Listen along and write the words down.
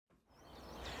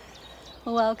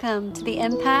Welcome to the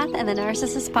Empath and the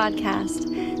Narcissist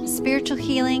podcast, spiritual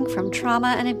healing from trauma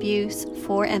and abuse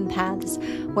for empaths,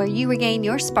 where you regain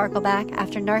your sparkle back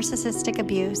after narcissistic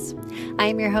abuse. I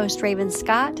am your host, Raven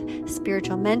Scott,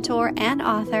 spiritual mentor and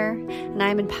author, and I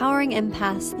am empowering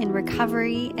empaths in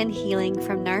recovery and healing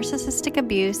from narcissistic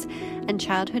abuse and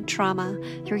childhood trauma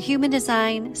through human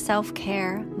design,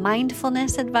 self-care,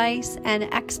 mindfulness advice, and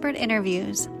expert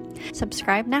interviews.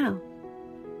 Subscribe now.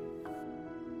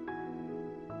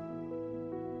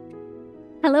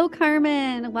 Hello,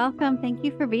 Carmen. Welcome. Thank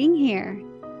you for being here.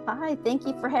 Hi, thank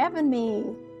you for having me.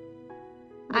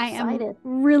 I am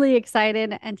really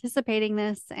excited, anticipating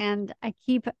this, and I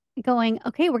keep going,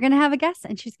 okay, we're going to have a guest,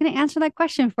 and she's going to answer that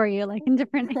question for you, like in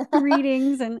different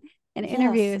readings and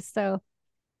interviews. So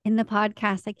in the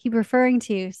podcast, I keep referring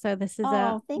to you. So this is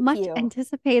a much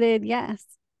anticipated,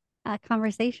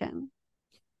 conversation.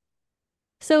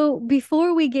 So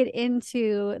before we get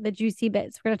into the juicy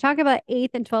bits, we're going to talk about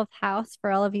 8th and 12th house for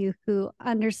all of you who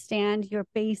understand your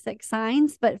basic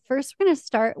signs. But first, we're going to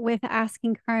start with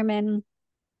asking Carmen,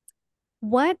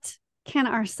 what can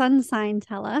our sun sign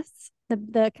tell us?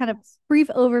 The kind of brief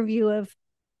overview of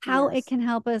how it can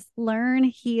help us learn,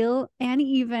 heal, and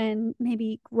even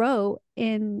maybe grow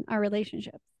in our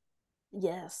relationships.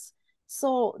 Yes.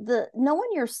 So knowing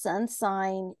your sun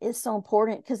sign is so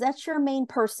important because that's your main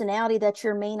personality, that's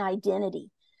your main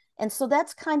identity. And so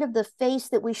that's kind of the face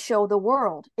that we show the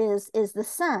world is the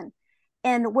sun.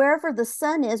 And wherever the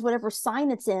sun is, whatever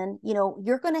sign it's in,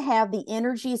 you're going to have the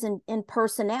energies and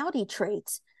personality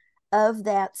traits of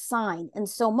that sign. And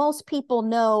so most people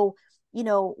know,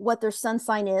 what their sun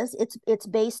sign is. It's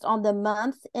based on the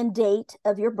month and date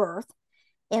of your birth.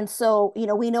 And so,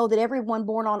 we know that everyone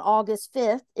born on August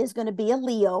 5th is going to be a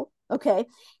Leo. Okay.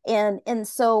 And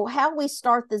so how we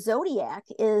start the zodiac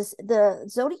is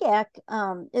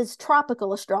is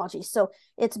tropical astrology. So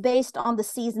it's based on the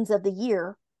seasons of the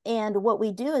year. And what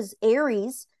we do is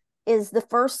Aries is the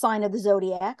first sign of the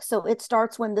zodiac. So it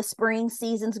starts when the spring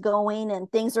season's going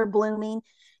and things are blooming.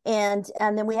 And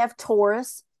then we have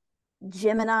Taurus,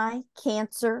 Gemini,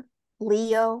 Cancer,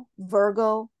 Leo,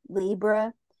 Virgo,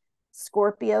 Libra,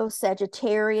 Scorpio,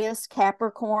 Sagittarius,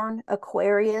 Capricorn,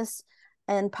 Aquarius,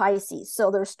 and Pisces.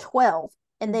 So there's 12,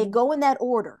 and they go in that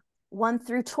order, 1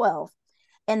 through 12.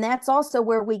 And that's also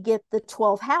where we get the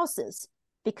 12 houses,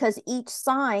 because each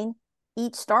sign,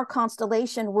 each star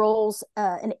constellation rolls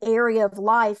an area of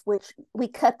life, which we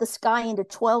cut the sky into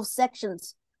 12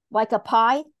 sections like a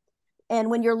pie. And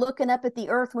when you're looking up at the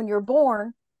earth when you're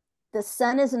born, the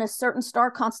sun is in a certain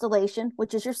star constellation,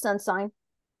 which is your sun sign.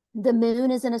 The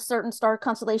moon is in a certain star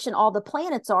constellation, all the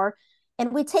planets are,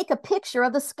 and we take a picture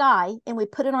of the sky and we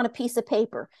put it on a piece of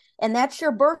paper, and that's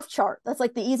your birth chart. That's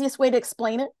like the easiest way to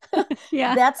explain it.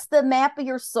 That's the map of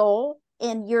your soul,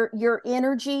 and your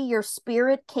energy, your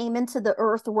spirit came into the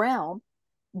earth realm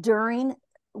during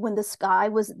when the sky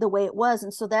was the way it was.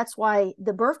 And so that's why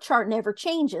the birth chart never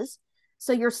changes.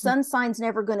 So your sun sign's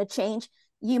never going to change.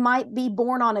 You might be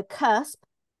born on a cusp.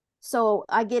 So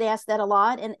I get asked that a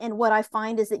lot. And what I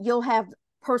find is that you'll have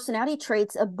personality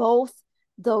traits of both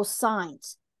those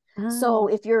signs. So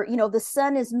if you're, the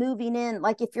sun is moving in,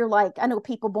 like if you're like, I know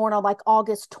people born on like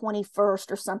August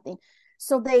 21st or something.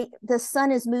 So the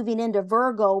sun is moving into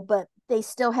Virgo, but they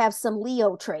still have some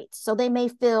Leo traits. So they may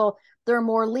feel they're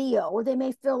more Leo, or they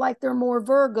may feel like they're more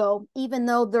Virgo, even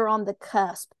though they're on the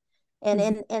cusp.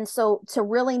 And so to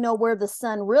really know where the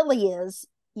sun really is,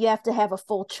 you have to have a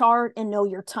full chart and know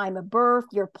your time of birth,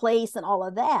 your place, and all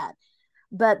of that.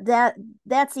 But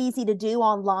that's easy to do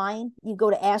online. You go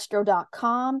to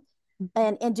astro.com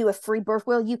and do a free birth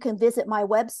wheel. You can visit my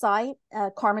website,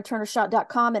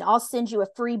 carmenturnerschott.com, and I'll send you a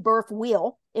free birth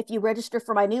wheel if you register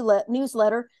for my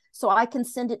newsletter. So I can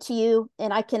send it to you,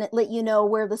 and I can let you know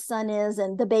where the sun is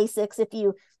and the basics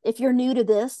if you're new to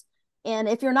this. And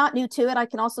if you're not new to it, I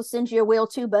can also send you a wheel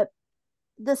too. But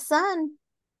the sun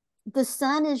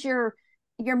is your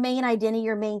main identity,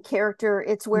 your main character.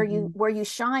 It's where you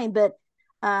shine. But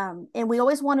and we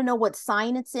always want to know what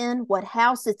sign it's in, what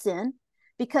house it's in,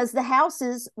 because the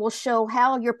houses will show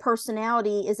how your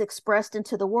personality is expressed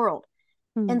into the world.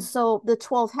 And so the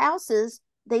 12 houses,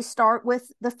 they start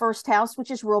with the first house, which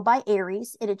is ruled by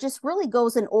Aries, and it just really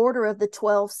goes in order of the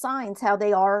 12 signs, how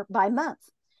they are by month.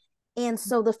 And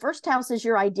so the first house is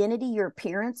your identity, your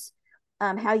appearance,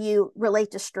 how you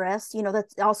relate to stress.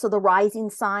 That's also the rising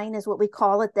sign is what we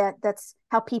call it. That's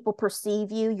how people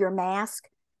perceive you, your mask,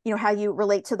 how you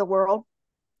relate to the world.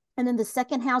 And then the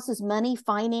second house is money,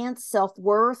 finance,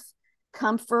 self-worth,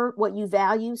 comfort, what you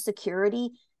value, security.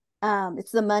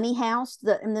 It's the money house.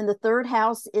 And then the third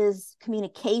house is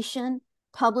communication,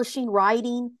 publishing,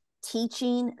 writing,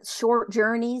 teaching, short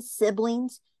journeys,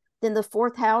 siblings. Then the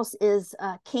fourth house is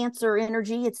Cancer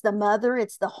energy. It's the mother,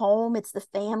 it's the home, it's the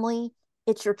family,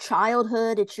 it's your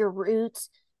childhood, it's your roots.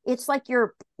 It's like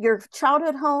your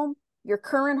childhood home, your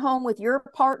current home with your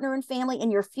partner and family,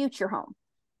 and your future home.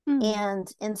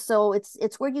 And so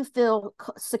it's where you feel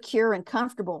secure and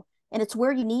comfortable, and it's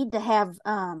where you need to have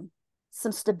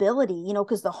some stability,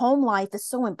 because the home life is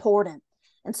so important.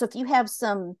 And so if you have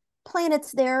some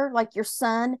planets there, like your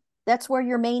sun, that's where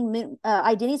your main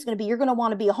identity is going to be. You're going to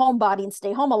want to be a homebody and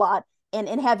stay home a lot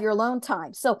and have your alone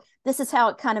time. So this is how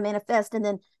it kind of manifests. And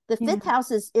then the fifth house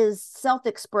is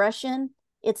self-expression.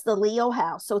 It's the Leo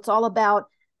house. So it's all about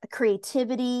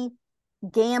creativity,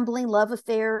 gambling, love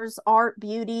affairs, art,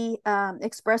 beauty,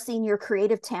 expressing your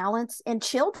creative talents, and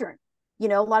children. A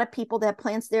lot of people that have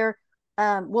plants there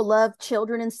will love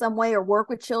children in some way or work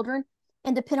with children.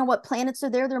 And depending on what planets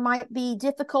are there might be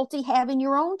difficulty having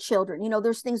your own children.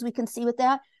 There's things we can see with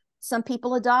that. Some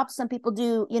people adopt, some people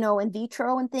do, in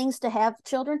vitro and things to have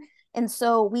children. And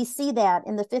so we see that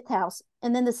in the fifth house.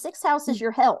 And then the sixth house is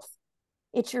your health.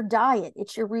 It's your diet.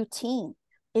 It's your routine.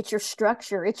 It's your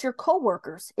structure. It's your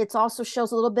coworkers. It also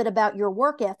shows a little bit about your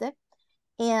work ethic.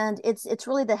 And it's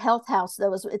really the health house,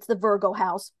 though. It's the Virgo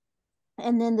house.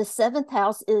 And then the seventh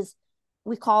house is,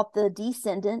 we call it the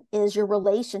descendant, is your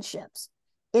relationships.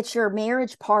 It's your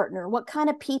marriage partner. What kind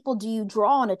of people do you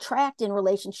draw and attract in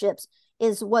relationships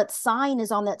is what sign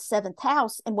is on that seventh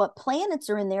house and what planets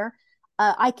are in there.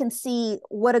 I can see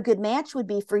what a good match would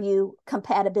be for you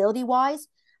compatibility wise,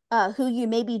 who you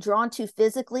may be drawn to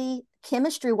physically,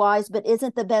 chemistry wise, but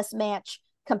isn't the best match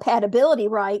compatibility,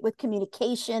 right, with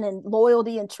communication and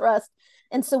loyalty and trust.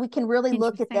 And so we can really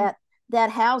look at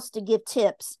that house to give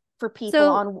tips for people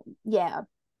on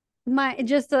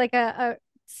just like a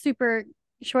super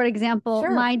short example. Sure.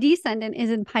 My descendant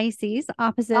is in Pisces,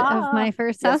 opposite of my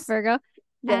first house, Virgo.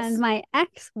 And my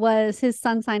ex his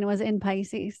sun sign was in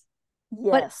Pisces.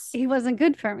 But he wasn't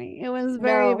good for me. It was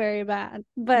very, very bad.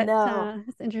 But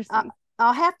it's interesting.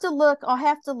 I'll have to look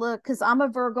because I'm a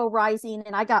Virgo rising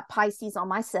and I got Pisces on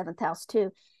my seventh house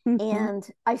too. And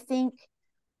I think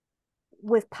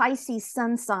with Pisces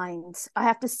sun signs, I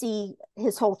have to see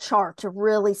his whole chart to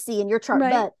really see in your chart.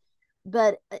 Right.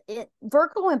 But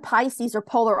Virgo and Pisces are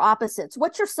polar opposites.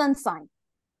 What's your sun sign?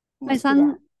 The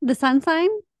sun sign?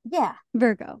 Yeah.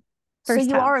 Virgo. First so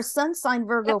you house. Are a sun sign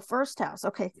Virgo, first house.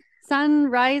 Okay. Sun,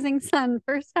 rising sun,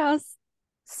 first house.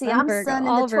 See, I'm Virgo, sun in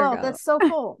the 12th. Virgo. That's so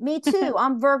cool. Me too.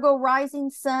 I'm Virgo rising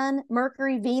sun,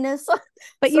 Mercury, Venus.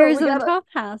 But yours is in the 12th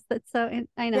house. That's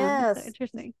I know. Yes. It's so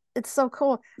interesting. It's so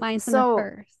cool. Mine's in the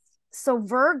first. So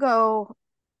Virgo,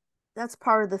 that's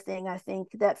part of the thing. I think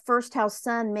that first house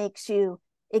sun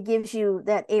it gives you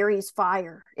that Aries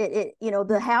fire.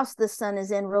 The house the sun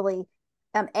is in really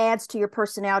adds to your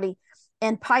personality.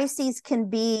 And Pisces can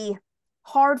be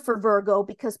hard for Virgo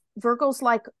because Virgos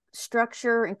like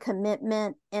structure and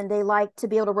commitment, and they like to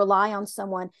be able to rely on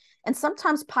someone. And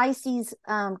sometimes Pisces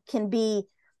can be,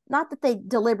 not that they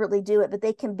deliberately do it, but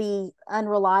they can be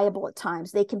unreliable at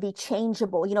times. They can be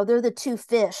changeable. They're the two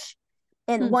fish,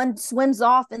 and one swims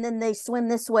off and then they swim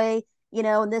this way,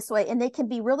 and this way. And they can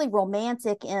be really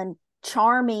romantic and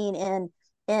charming and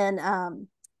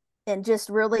just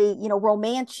really,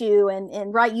 romance you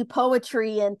and write you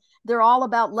poetry, and they're all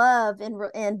about love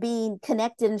and being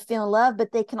connected and feeling love.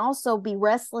 But they can also be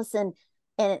restless and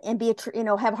be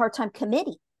have a hard time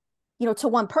committing, to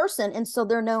one person. And so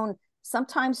they're known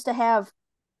sometimes to have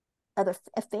other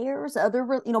affairs,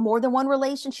 more than one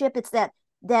relationship. It's that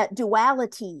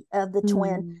duality of the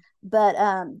twin. But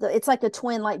it's like a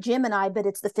twin, like Gemini, but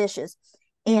it's the fishes.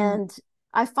 And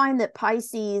I find that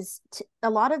Pisces, a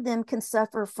lot of them can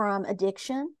suffer from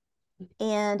addiction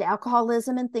and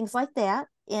alcoholism and things like that,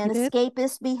 and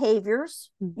escapist behaviors,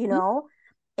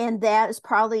 and that is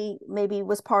probably maybe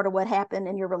was part of what happened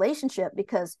in your relationship,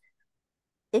 because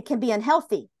it can be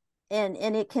unhealthy and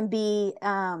it can be,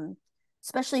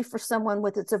 especially for someone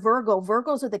it's a Virgo.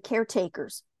 Virgos are the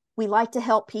caretakers. We like to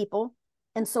help people.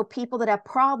 And so people that have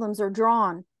problems are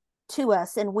drawn to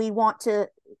us, and we want to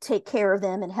take care of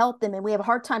them and help them, and we have a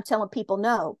hard time telling people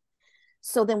no.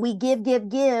 So then we give,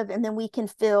 and then we can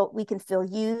feel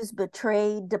used,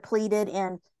 betrayed, depleted,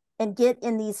 and get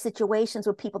in these situations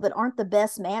with people that aren't the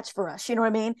best match for us. You know what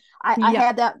I mean? I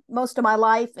had that most of my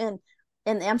life, and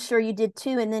I'm sure you did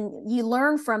too. And then you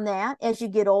learn from that as you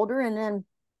get older, and then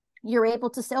you're able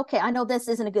to say, okay, I know this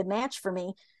isn't a good match for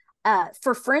me.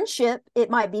 For friendship, it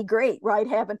might be great, right?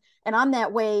 And I'm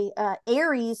that way.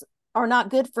 Aries are not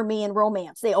good for me in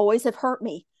romance. They always have hurt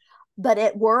me. But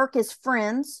at work, as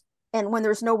friends, and when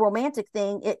there's no romantic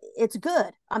thing, it's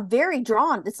good. I'm very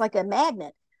drawn. It's like a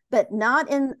magnet. but not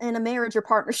in a marriage or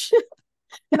partnership.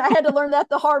 And I had to learn that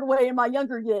the hard way in my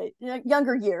younger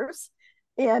years.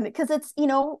 And because it's,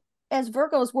 as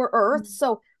Virgos, we're Earth.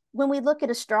 So when we look at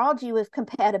astrology with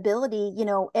compatibility,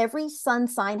 every sun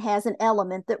sign has an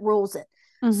element that rules it.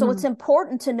 So it's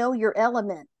important to know your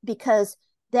element, because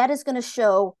that is going to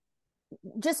show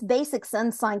just basic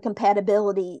sun sign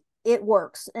compatibility. It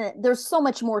works. And there's so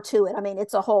much more to it. I mean,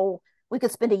 we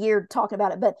could spend a year talking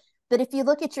about it, but if you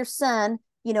look at your sun,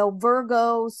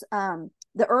 Virgos,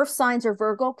 the earth signs are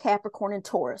Virgo, Capricorn, and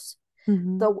Taurus.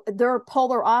 Their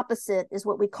polar opposite is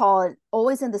what we call it,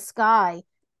 always in the sky,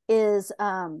 is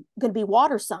going to be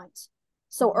water signs.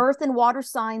 So earth and water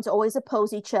signs always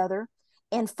oppose each other,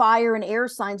 and fire and air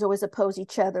signs always oppose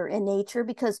each other in nature,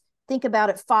 because think about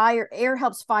it, air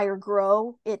helps fire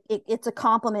grow. It's a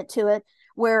complement to it,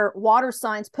 where water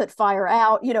signs put fire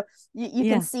out. You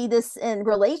can see this in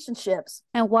relationships.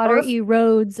 And water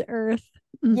erodes earth.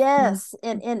 Yes.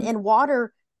 And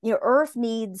water, earth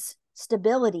needs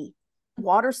stability.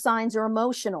 Water signs are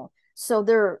emotional. So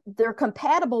they're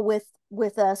compatible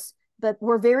with us, but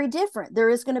we're very different. There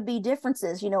is going to be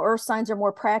differences. Earth signs are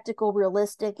more practical,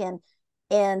 realistic, and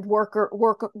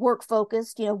work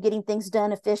focused, getting things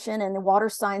done efficient. And the water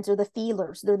signs are the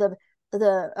feelers. They're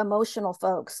the emotional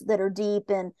folks that are deep,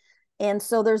 and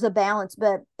so there's a balance.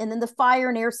 And then the fire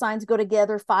and air signs go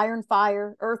together, fire and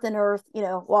fire, earth and earth,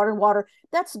 water and water.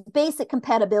 That's basic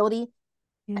compatibility.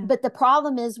 Yeah. But the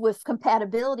problem is with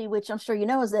compatibility, which I'm sure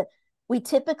is that we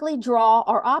typically draw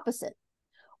our opposite.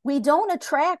 We don't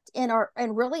attract and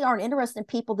really aren't interested in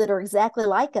people that are exactly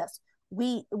like us.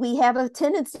 We have a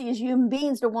tendency as human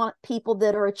beings to want people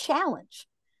that are a challenge,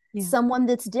 someone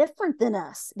that's different than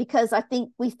us, because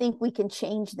we think we can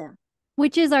change them.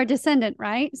 Which is our descendant,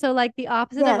 right? So like the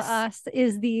opposite of us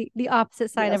is the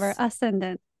opposite side of our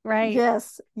ascendant, right?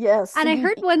 Yes. And I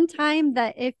heard one time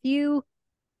that if you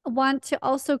want to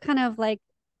also kind of like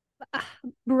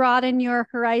broaden your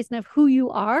horizon of who you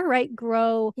are, right?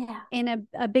 Grow in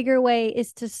a bigger way,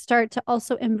 is to start to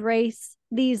also embrace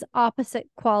these opposite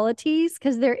qualities,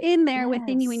 because they're in there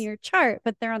within you in your chart,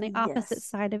 but they're on the opposite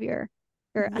side of your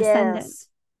ascendant.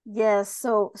 Yes.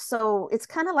 So it's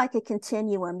kind of like a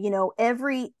continuum.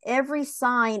 Every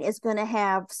sign is going to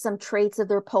have some traits of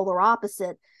their polar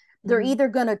opposite. They're either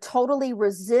going to totally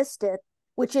resist it,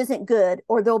 which isn't good,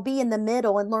 or they'll be in the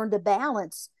middle and learn to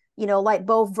balance. Like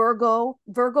both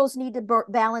Virgos need to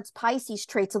balance Pisces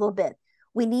traits a little bit.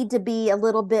 We need to be a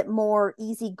little bit more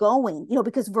easygoing,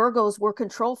 because Virgos, we're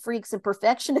control freaks and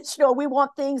perfectionists. We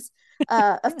want things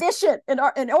efficient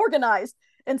and organized.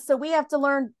 And so we have to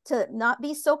learn to not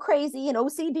be so crazy and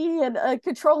OCD and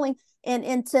controlling,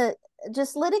 and to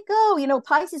just let it go.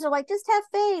 Pisces are like, just have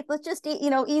faith. Let's just,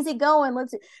 easy going.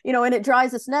 Let's, and it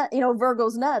drives us nuts,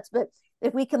 Virgo's nuts. But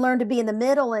if we can learn to be in the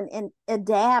middle and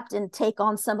adapt and take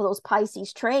on some of those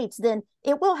Pisces traits, then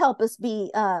it will help us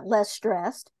be less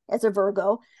stressed as a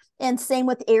Virgo. And same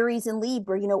with Aries and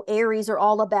Libra. Aries are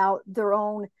all about their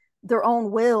own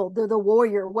will. They're the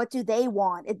warrior. What do they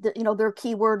want? Their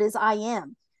keyword is I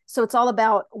am. So it's all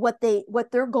about what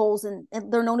their goals, and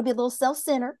they're known to be a little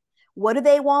self-centered. What do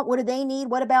they want? What do they need?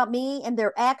 What about me? And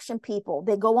they're action people.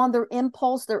 They go on their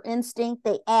impulse, their instinct,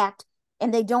 they act,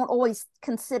 and they don't always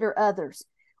consider others.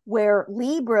 Where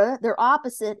Libra, their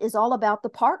opposite, is all about the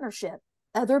partnership,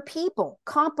 other people,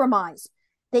 compromise.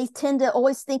 They tend to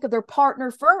always think of their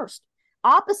partner first,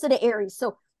 opposite of Aries.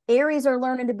 So Aries are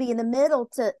learning to be in the middle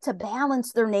to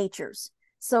balance their natures.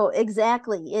 So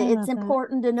exactly, it's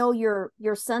important to know your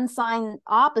sun sign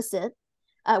opposite,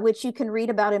 which you can read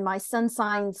about in my Sun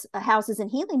Signs, Houses, and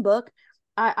Healing book.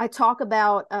 I talk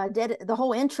about, the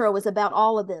whole intro is about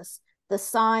all of this. The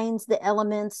signs, the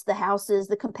elements, the houses,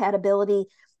 the compatibility.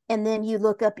 And then you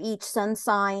look up each sun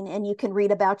sign and you can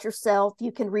read about yourself.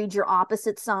 You can read your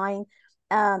opposite sign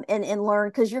and learn,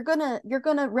 because you're gonna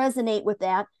resonate with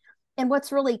that. And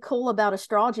what's really cool about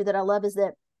astrology that I love is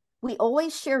that we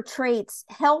always share traits,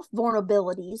 health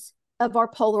vulnerabilities of our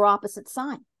polar opposite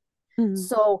sign.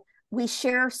 So we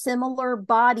share similar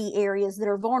body areas that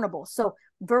are vulnerable. So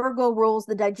Virgo rules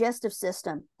the digestive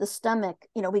system, the stomach.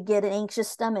 We get an anxious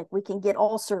stomach. We can get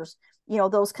ulcers,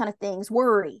 those kind of things,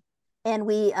 worry. And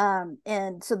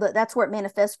that's where it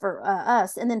manifests for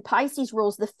us. And then Pisces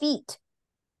rules the feet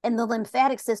and the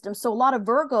lymphatic system. So a lot of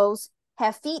Virgos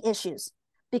have feet issues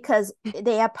because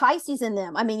they have Pisces in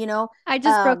them. I mean, I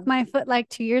just broke my foot like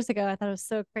 2 years ago. I thought it was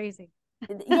so crazy.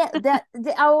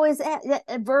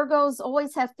 Virgos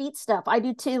always have feet stuff. I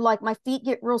do too. Like my feet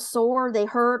get real sore. They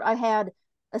hurt. I had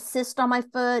a cyst on my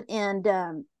foot, and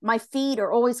my feet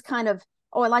are always kind of,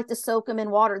 I like to soak them in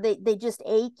water. They just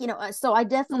ache, so I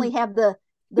definitely have the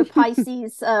the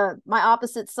Pisces, my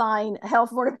opposite sign,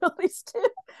 health vulnerabilities too.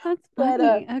 That's But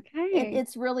funny. Okay.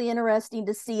 it's really interesting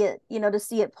to see it, to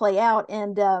see it play out.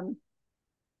 And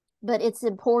but it's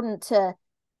important to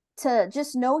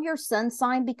just know your sun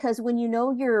sign, because when you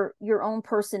know your own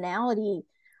personality,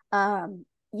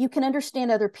 you can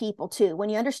understand other people too. When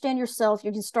you understand yourself,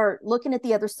 you can start looking at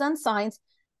the other sun signs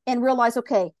and realize,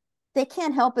 okay, they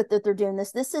can't help it that they're doing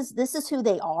this. This is who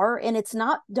they are, and it's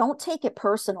not. Don't take it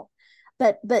personal,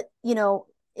 but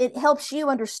it helps you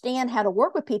understand how to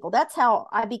work with people. That's how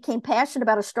I became passionate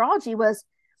about astrology. Was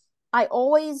I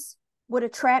always would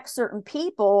attract certain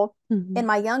people in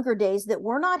my younger days that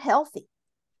were not healthy.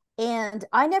 And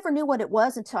I never knew what it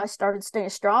was until I started studying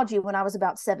astrology when I was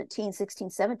about 16,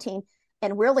 17,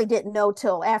 and really didn't know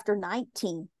till after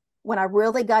 19, when I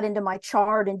really got into my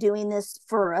chart and doing this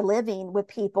for a living with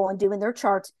people and doing their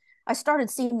charts. I started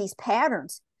seeing these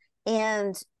patterns,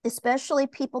 and especially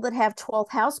people that have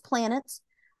 12th house planets,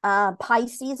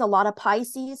 Pisces, a lot of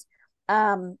Pisces,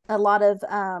 a lot of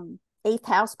 8th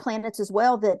house planets as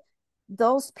well, that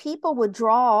those people would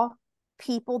draw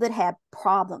people that had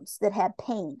problems, that had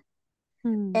pain.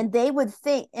 And they would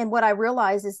think, and what I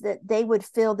realized is that they would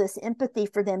feel this empathy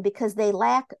for them because they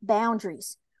lack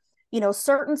boundaries.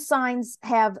 Certain signs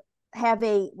have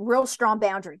a real strong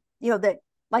boundary, that,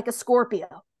 like a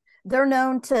Scorpio, they're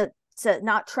known to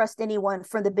not trust anyone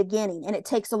from the beginning, and it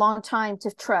takes a long time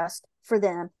to trust for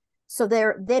them. So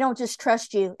they don't just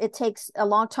trust you, it takes a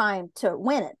long time to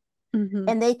win it.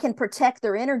 And they can protect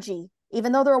their energy,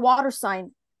 even though they're a water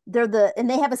sign. And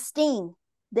they have a sting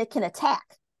that can attack,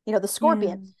 the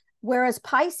Scorpion. Whereas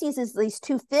Pisces is these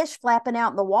two fish flapping out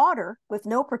in the water with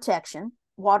no protection,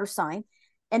 water sign.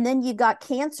 And then you got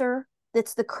Cancer,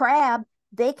 that's the crab.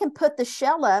 They can put the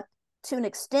shell up to an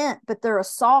extent, but they're a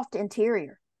soft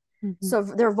interior. So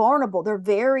they're vulnerable. They're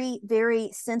very,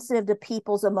 very sensitive to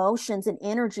people's emotions and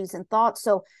energies and thoughts.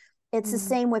 So it's the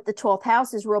same with the 12th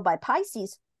house is ruled by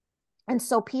Pisces. And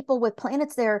so people with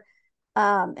planets there,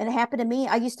 and it happened to me,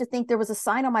 I used to think there was a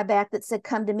sign on my back that said,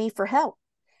 "Come to me for help."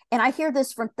 And I hear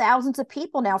this from thousands of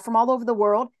people now from all over the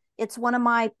world. It's one of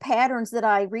my patterns that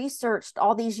I researched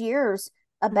all these years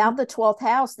about the 12th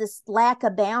house, this lack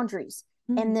of boundaries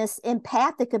and this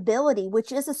empathic ability,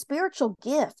 which is a spiritual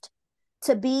gift,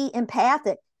 to be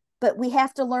empathic. But we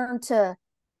have to learn to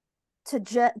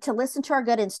listen to our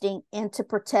gut instinct and to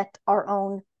protect our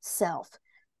own self.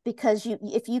 Because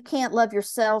if you can't love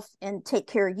yourself and take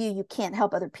care of you, you can't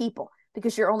help other people,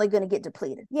 because you're only going to get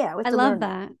depleted. Yeah, we have I to love learn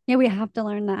that. Yeah, we have to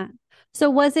learn that.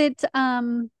 So was it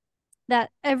that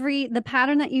the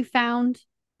pattern that you found,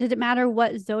 did it matter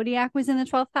what zodiac was in the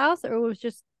 12th house, or it was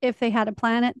just if they had a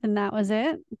planet, then that was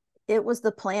it? It was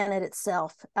the planet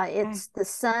itself. It's the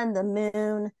sun, the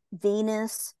moon,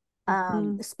 Venus,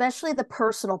 especially the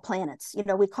personal planets.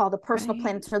 We call the personal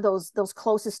planets are those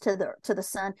closest to the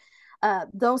sun.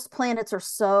 Those planets are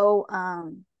so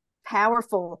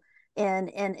powerful, and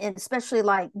especially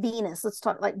like Venus. Let's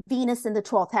talk like Venus in the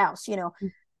 12th house.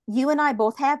 You and I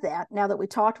both have that. Now that we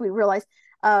talked, we realized.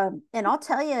 And I'll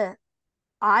tell you,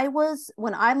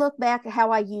 when I look back at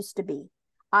how I used to be,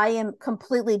 I am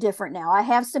completely different now. I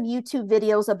have some YouTube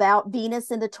videos about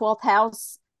Venus in the 12th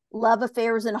house, love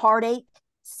affairs and heartache,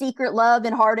 secret love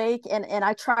and heartache. And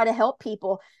I try to help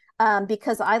people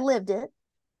because I lived it.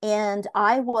 And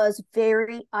I was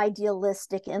very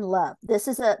idealistic in love. This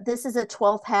is a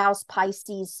 12th house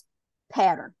Pisces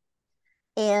pattern.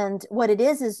 And what it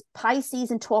is Pisces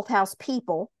and 12th house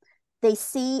people, they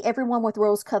see everyone with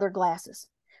rose-colored glasses.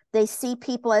 They see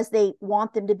people as they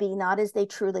want them to be, not as they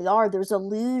truly are. There's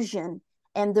illusion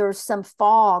and there's some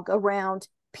fog around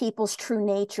people's true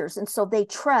natures. And so they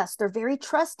trust. They're very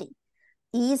trusting,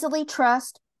 easily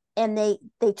trust, and they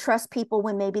trust people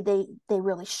when maybe they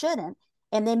really shouldn't.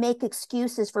 And they make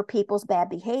excuses for people's bad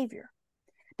behavior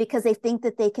because they think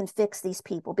that they can fix these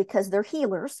people because they're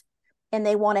healers and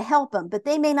they want to help them, but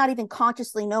they may not even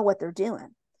consciously know what they're doing.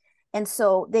 And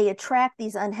so they attract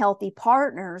these unhealthy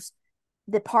partners.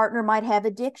 The partner might have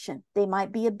addiction. They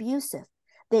might be abusive.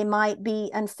 They might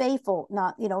be unfaithful,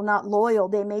 not loyal.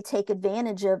 They may take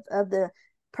advantage of the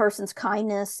person's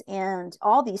kindness and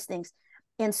all these things.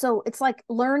 And so it's like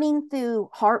learning through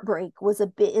heartbreak is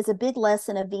a big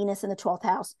lesson of Venus in the 12th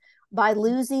house. By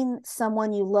losing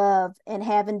someone you love and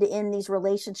having to end these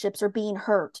relationships or being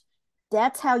hurt,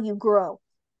 that's how you grow.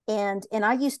 And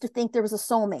I used to think there was a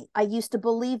soulmate. I used to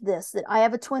believe this, that I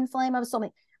have a twin flame, I have a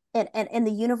soulmate. And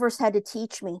the universe had to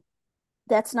teach me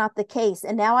that's not the case.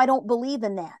 And now I don't believe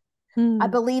in that. I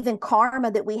believe in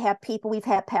karma, that we have people we've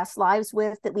had past lives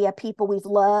with, that we have people we've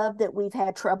loved, that we've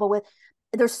had trouble with.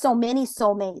 There's so many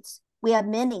soulmates. We have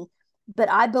many, but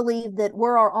I believe that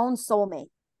we're our own soulmate.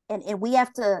 And we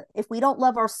have to, if we don't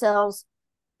love ourselves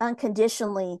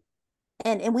unconditionally,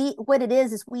 and we, what it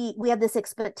is we have this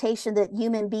expectation that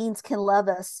human beings can love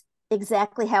us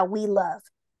exactly how we love.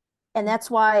 And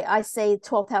that's why I say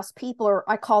 12th house people are,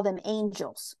 I call them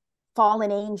angels,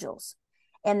 fallen angels.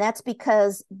 And that's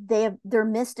because they're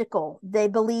mystical. They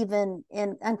believe in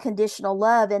unconditional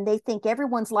love, and they think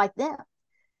everyone's like them.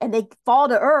 And they fall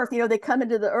to earth, they come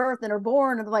into the earth and are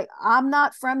born, and they're like, I'm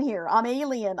not from here. I'm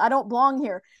alien. I don't belong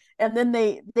here. And then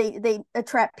they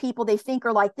attract people they think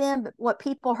are like them, but what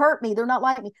people hurt me, they're not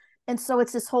like me. And so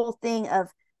it's this whole thing of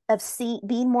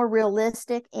being more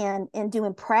realistic and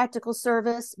doing practical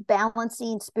service,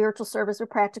 balancing spiritual service with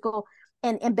practical,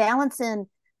 and balancing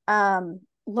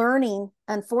learning.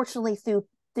 Unfortunately,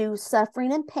 through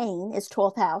suffering and pain, is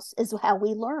 12th house, is how we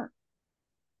learn.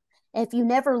 And if you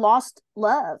never lost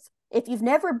love, if you've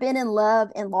never been in love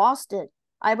and lost it,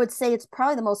 I would say it's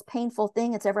probably the most painful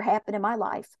thing that's ever happened in my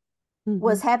life,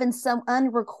 was having some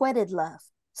unrequited love,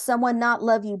 someone not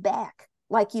love you back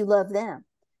like you love them.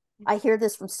 I hear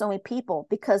this from so many people,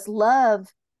 because love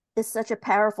is such a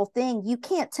powerful thing. You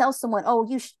can't tell someone, oh,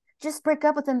 you just break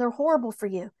up with them, they're horrible for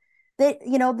you.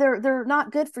 They're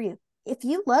not good for you. If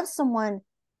you love someone,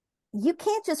 you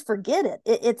can't just forget it.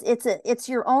 It's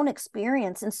your own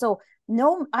experience. And so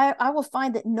I will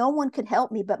find that no one could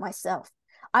help me but myself.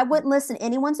 I wouldn't listen to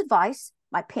anyone's advice,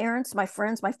 my parents, my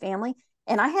friends, my family.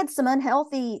 And I had some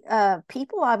unhealthy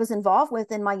people I was involved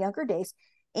with in my younger days,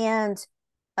 and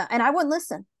I wouldn't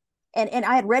listen. And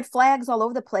I had red flags all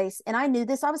over the place. And I knew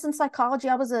this. I was in psychology.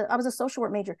 I was a social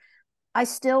work major. I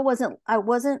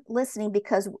wasn't listening,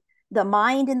 because the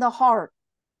mind and the heart,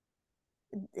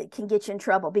 it can get you in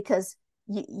trouble, because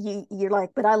you're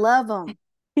like, but I love them.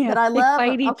 Yeah, but I they love them.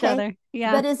 fight each Okay. other.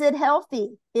 Yeah. But is it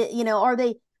healthy? Are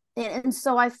they? And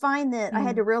so I find that I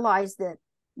had to realize that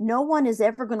no one is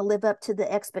ever going to live up to the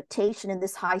expectation in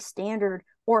this high standard,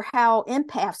 or how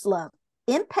empaths love.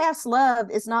 Empaths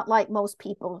love is not like most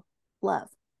people love.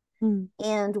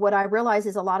 And what I realize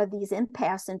is a lot of these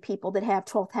empaths and people that have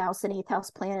 12th house and 8th house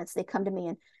planets, they come to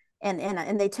me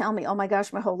and they tell me, oh my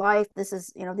gosh, my whole life, this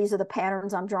is, these are the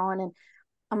patterns I'm drawing. And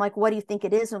I'm like, what do you think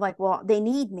it is? And they're like, well, they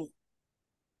need me.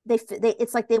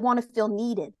 It's like they want to feel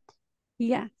needed.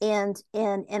 Yeah. And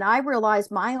I realized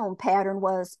my own pattern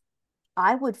was,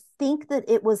 I would think that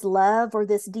it was love or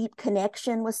this deep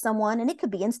connection with someone, and it could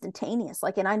be instantaneous.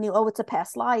 And I knew, oh, it's a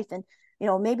past life, and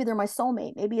maybe they're my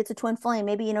soulmate, maybe it's a twin flame,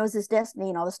 maybe it's this destiny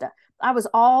and all this stuff. I was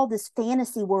all this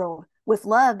fantasy world with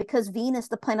love, because Venus,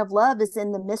 the planet of love, is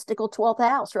in the mystical 12th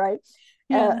house, right?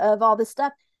 Of all this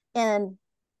stuff. And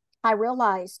I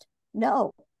realized,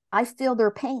 no, I feel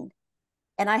their pain.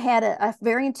 And I had a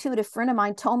very intuitive friend of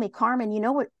mine told me, Carmen, you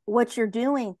know what you're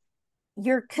doing?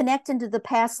 You're connecting to the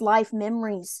past life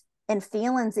memories and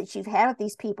feelings that you've had with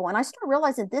these people. And I started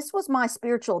realizing this was my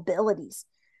spiritual abilities.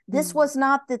 This was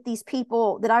not that these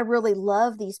people, that I really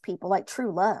love these people like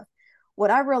true love. What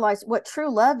I realized, what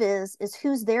true love is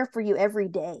who's there for you every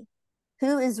day,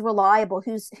 who is reliable,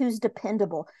 who's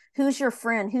dependable, who's your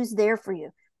friend, who's there for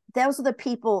you. Those are the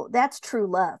people. That's true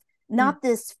love, not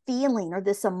this feeling or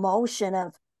this emotion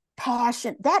of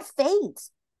passion that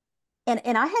fades.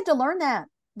 And I had to learn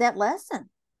that lesson,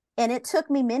 and it took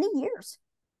me many years.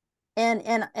 And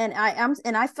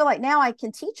I feel like now I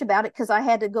can teach about it, because I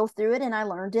had to go through it and I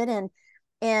learned it.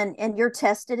 And you're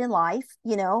tested in life,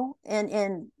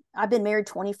 and I've been married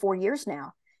 24 years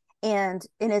now, and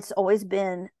it's always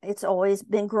been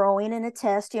growing in a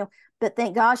test, but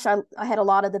thank gosh, I had a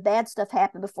lot of the bad stuff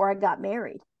happen before I got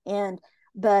married.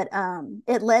 But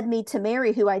it led me to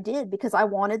marry who I did, because I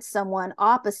wanted someone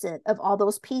opposite of all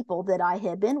those people that I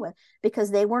had been with,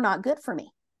 because they were not good for me.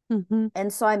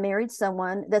 And so I married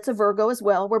someone that's a Virgo as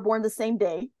well. We're born the same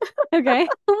day. Okay.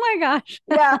 Oh my gosh.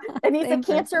 Yeah. And he's a Same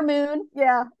Cancer person. moon.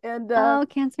 Yeah. And Oh,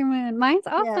 Cancer moon. Mine's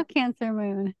also yeah. Cancer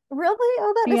moon. Really?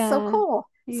 Oh, that is so Yeah. common.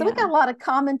 So we Yeah. got a lot of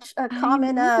common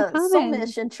I know, soul common.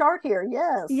 mission chart here.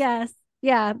 Yes. Yes.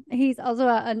 Yeah. He's also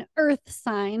an earth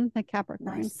sign, the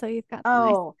Capricorn. Nice. So you've got the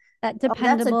nice, Oh, that that's a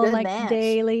dependable, good like match.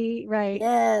 daily, right?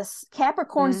 Yes,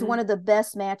 Capricorn is Uh, one of the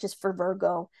best matches for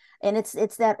Virgo, and it's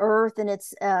that Earth, and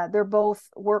it's they're both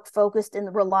work focused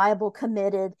and reliable,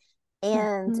 committed,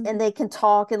 and mhm. they can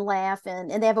talk and laugh,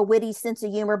 and they have a witty sense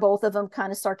of humor. Both of them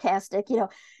kind of sarcastic,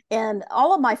 And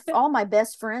all my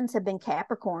best friends have been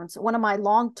Capricorns. One of my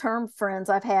long term friends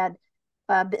I've had,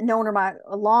 known her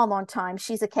a long time.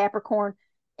 She's a Capricorn,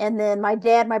 and then my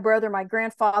dad, my brother, my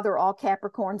grandfather, all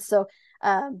Capricorns. So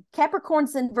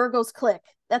Capricorns and Virgos click.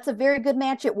 That's a very good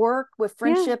match at work with Yeah.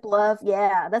 friendship, love.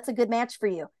 Yeah, that's a good match for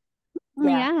you. Oh,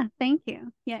 Yeah. yeah. Thank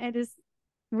you. Yeah, it is.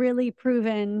 really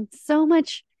proven so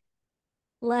much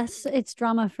less, it's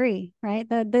drama free, right?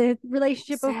 The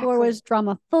relationship before Exactly. was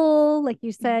drama full, like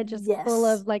you said, just full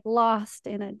Yes. of like lost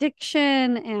in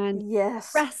addiction, and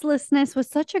Yes. restlessness was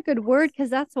such a good word because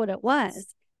that's what it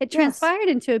was. It Yes. transpired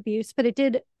into abuse, but it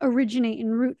did originate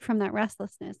and root from that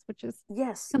restlessness, which is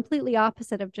Yes. completely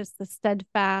opposite of just the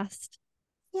steadfast,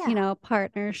 Yeah.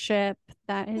 partnership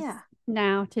that is Yeah.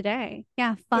 now today.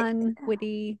 Yeah, It fun,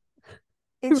 witty,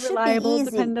 it should be reliable,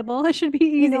 easy. dependable. It should be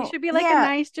You easy. It know, should be like a yeah,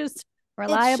 nice, just it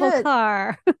reliable should.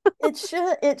 car. It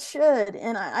should.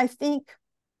 And I think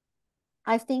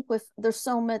with there's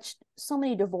so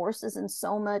many divorces and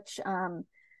so much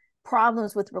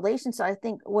problems with relationships. I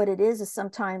think what it is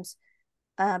sometimes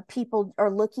people are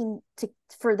looking to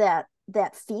for that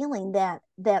feeling, that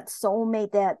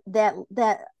soulmate,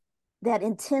 that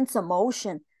intense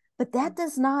emotion, but that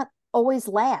does not always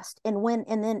last. And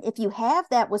then if you have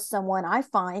that with someone, I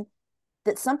find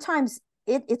that sometimes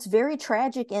it's very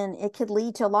tragic, and it could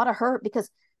lead to a lot of hurt,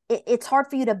 because it's hard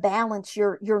for you to balance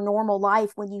your normal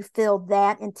life when you feel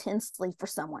that intensely for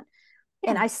someone.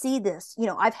 And Yeah. I see this,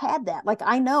 I've had that. Like,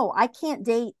 I know I can't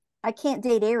date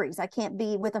Aries. I can't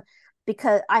be with them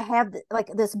because I have like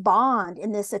this bond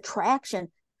and this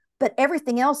attraction, but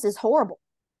everything else is horrible.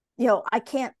 I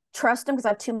can't trust them because I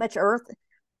have too much earth.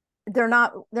 They're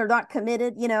not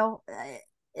committed.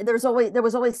 There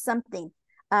was always something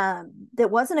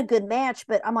that wasn't a good match,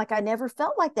 but I'm like, I never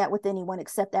felt like that with anyone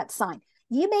except that sign.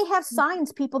 You may have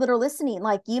signs, people that are listening,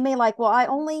 like you may like, well, I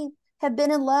only have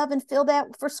been in love and feel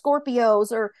that for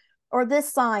Scorpios or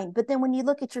this sign. But then when you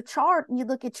look at your chart and you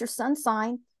look at your sun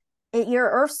sign, your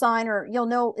earth sign, or you'll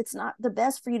know it's not the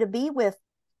best for you to be with,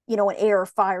 an air or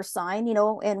fire sign,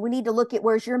 and we need to look at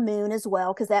where's your moon as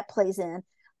well, because that plays in,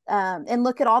 and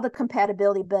look at all the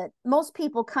compatibility. But most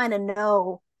people kind of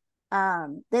know,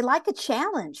 they like a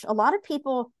challenge. A lot of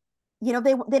people,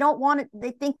 they don't want it.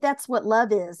 They think that's what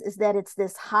love is that it's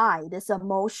this high, this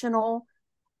emotional,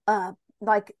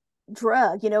 like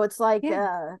drug. It's like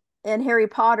Yeah. in Harry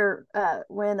Potter,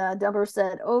 when Dumbledore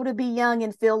said, "Oh, to be young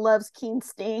and feel love's keen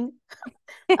sting."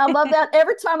 I love that.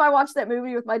 Every time I watch that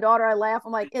movie with my daughter, I laugh.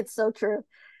 I'm like, it's so true,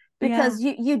 Yeah. because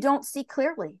you don't see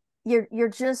clearly. You're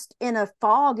just in a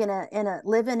fog, in a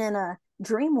living in a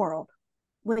dream world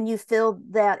when you feel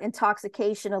that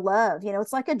intoxication of love.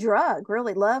 It's like a drug,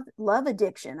 really. Love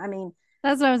addiction. I mean,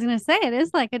 That's what I was going to say. It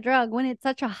is like a drug when it's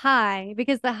such a high,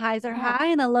 because the highs are yeah, high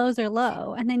and the lows are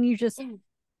low. And then you just yeah,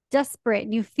 desperate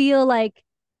and you feel like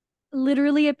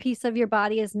literally a piece of your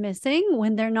body is missing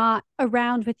when they're not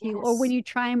around with you, or when yes, you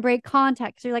try and break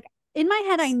contact. So you're like, in my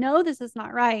head, I know this is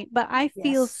not right, but I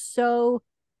feel yes, so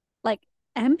like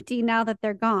empty now that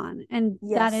they're gone. And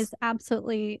that yes, is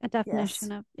absolutely a yes.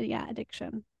 definition of, yeah,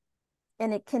 addiction.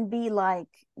 And it can be like,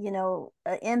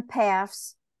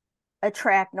 empaths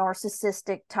attract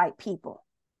narcissistic type people.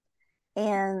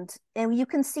 And you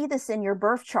can see this in your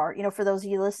birth chart. For those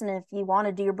of you listening, if you want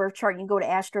to do your birth chart, you can go to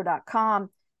astro.com.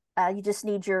 You just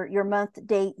need your month,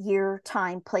 date, year,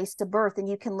 time, place of birth, and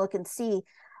you can look and see.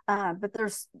 But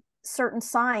there's certain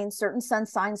signs, certain sun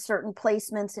signs, certain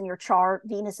placements in your chart,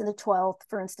 Venus in the 12th,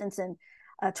 for instance, and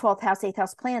 12th house, 8th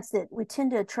house planets, that we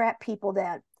tend to attract people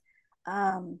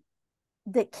um,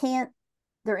 that can't,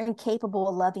 they're incapable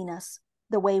of loving us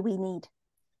the way we need.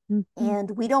 Mhm.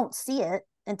 And we don't see it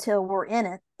until we're in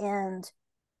it, and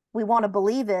we want to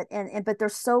believe it. And but they're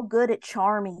so good at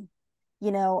charming.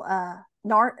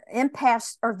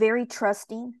 Empaths are very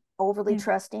trusting, overly Yeah.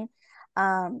 trusting.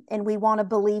 And we want to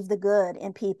believe the good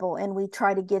in people, and we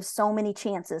try to give so many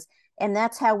chances. And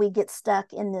that's how we get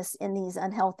stuck in these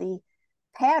unhealthy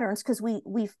patterns, because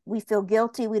we feel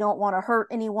guilty. We don't want to hurt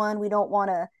anyone. We don't want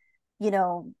to, you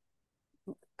know,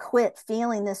 quit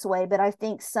feeling this way. But I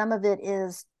think some of it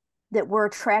is that we're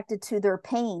attracted to their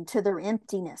pain, to their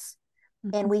emptiness,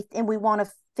 and Mhm. we want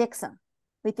to fix them.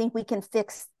 We think we can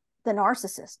fix the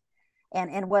narcissist.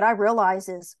 And what I realize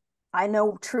is, I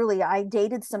know truly I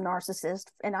dated some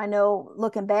narcissists, and I know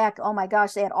looking back, oh my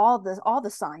gosh, they had all the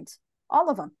signs, all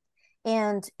of them.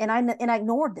 And I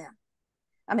ignored them.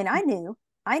 I mean, I knew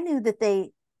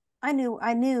that I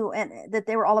knew and that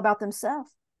they were all about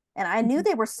themselves. And I knew Mhm.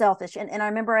 they were selfish. And I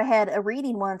remember I had a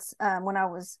reading once, when I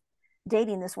was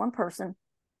dating this one person,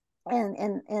 and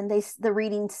the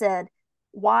reading said,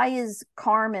 why is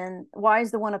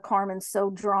the one of Carmen so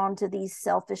drawn to these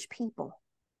selfish people?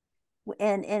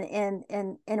 And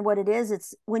what it is,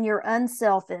 it's when you're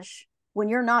unselfish, when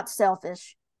you're not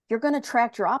selfish, you're going to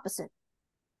attract your opposite.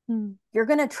 Mm. You're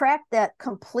going to attract that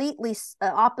completely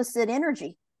opposite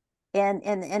energy.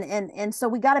 And so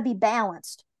we got to be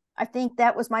balanced. I think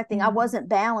that was my thing. I wasn't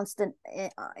balanced, and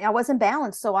I wasn't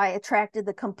balanced. So I attracted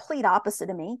the complete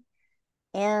opposite of me.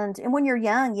 And when you're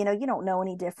young, you don't know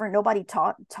any different. Nobody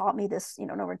taught me this,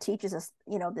 no one teaches us,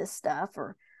 this stuff,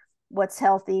 or what's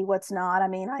healthy, what's not. I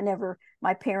mean,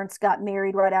 my parents got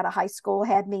married right out of high school,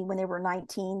 had me when they were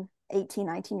 19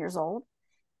 years old.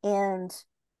 And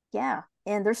yeah,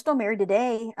 and they're still married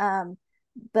today.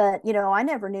 But I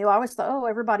never knew. I always thought, oh,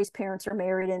 everybody's parents are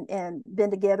married and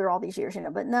been together all these years,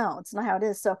 but no, it's not how it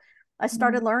is. So I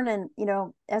started learning,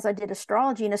 as I did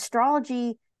astrology, and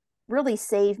astrology really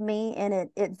saved me, and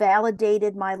it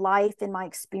validated my life and my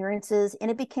experiences,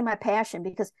 and it became my passion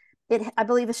because I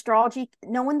believe astrology,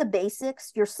 knowing the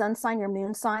basics, your sun sign, your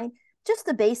moon sign, just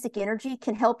the basic energy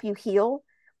can help you heal.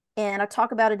 And I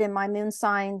talk about it in my moon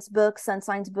signs book, sun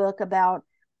signs book, about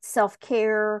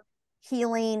self-care,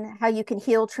 healing, how you can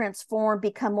heal, transform,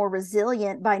 become more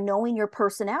resilient by knowing your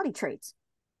personality traits.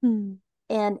 And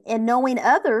knowing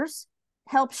others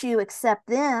helps you accept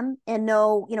them and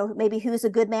know, maybe who's a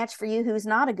good match for you, who's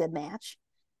not a good match.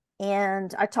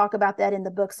 And I talk about that in the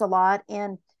books a lot.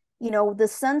 And the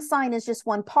sun sign is just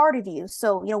one part of you.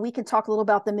 So we can talk a little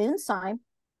about the moon sign.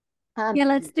 Yeah,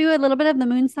 let's do a little bit of the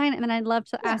moon sign, and then I'd love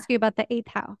to ask you about the 8th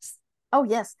house. Oh,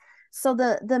 yes. So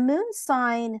the moon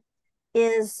sign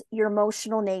is your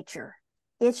emotional nature.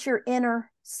 It's your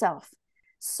inner self.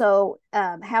 So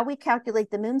how we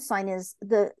calculate the moon sign is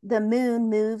the moon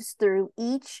moves through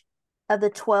each of the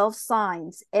 12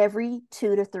 signs every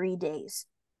 2 to 3 days.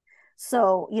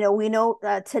 So, we know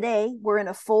today we're in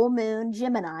a full moon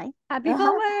Gemini. Happy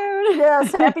full moon.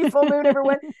 Yes, happy full moon,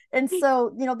 everyone. And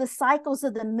so, the cycles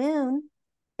of the moon,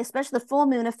 especially the full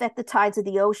moon, affect the tides of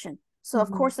the ocean. So,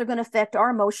 of course, they're going to affect our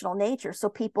emotional nature. So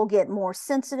people get more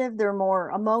sensitive, they're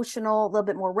more emotional, a little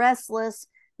bit more restless,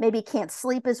 maybe can't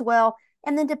sleep as well.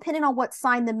 And then depending on what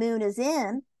sign the moon is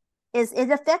in, it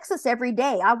affects us every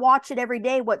day. I watch it every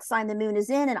day, what sign the moon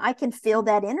is in, and I can feel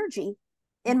that energy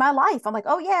in my life. I'm like,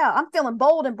 oh yeah, I'm feeling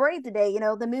bold and brave today.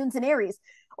 The moon's in Aries.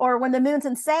 Or when the moon's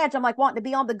in Sag, I'm like wanting to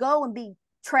be on the go and be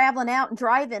traveling out and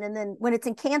driving. And then when it's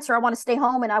in Cancer, I want to stay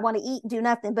home and I want to eat and do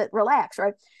nothing but relax,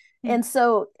 right? And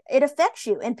so it affects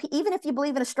you. And even if you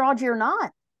believe in astrology or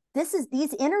not,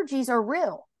 these energies are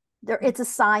real. It's a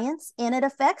science, and it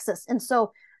affects us. And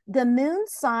so the moon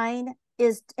sign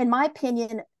is, in my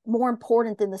opinion, more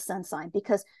important than the sun sign,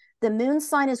 because the moon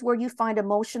sign is where you find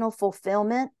emotional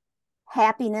fulfillment,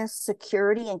 happiness,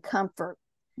 security, and comfort.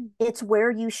 It's where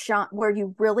you where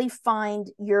you really find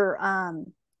you're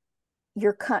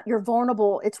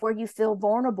vulnerable. It's where you feel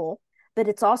vulnerable, but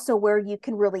it's also where you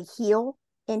can really heal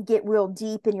and get real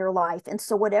deep in your life. And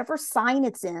so whatever sign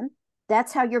it's in,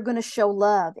 that's how you're going to show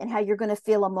love and how you're going to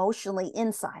feel emotionally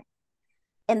inside.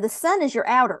 And the sun is your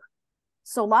outer.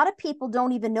 So a lot of people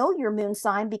don't even know your moon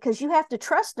sign, because you have to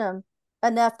trust them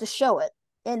enough to show it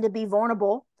and to be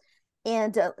vulnerable,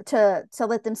 and to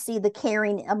let them see the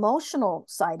caring, emotional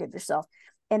side of yourself.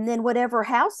 And then whatever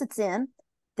house it's in,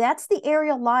 that's the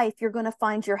area of life you're going to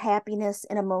find your happiness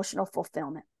and emotional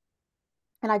fulfillment.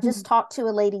 And I just talked to a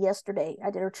lady yesterday.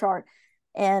 I did her chart,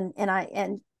 and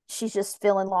she's just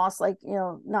feeling lost, like,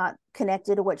 not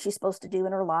connected to what she's supposed to do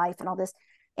in her life and all this.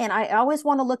 And I always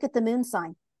want to look at the moon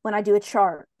sign when I do a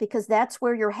chart, because that's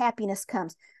where your happiness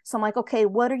comes. So I'm like, okay,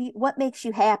 what makes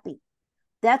you happy?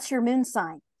 That's your moon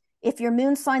sign. If your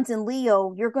moon sign's in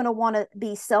Leo, you're going to want to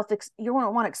be you're going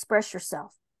to want to express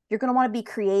yourself. You're going to want to be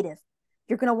creative.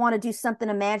 You're going to want to do something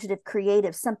imaginative,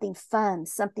 creative, something fun,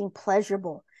 something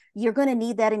pleasurable. You're going to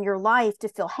need that in your life to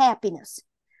feel happiness.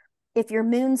 If your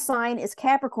moon sign is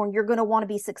Capricorn, you're going to want to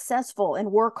be successful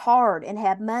and work hard and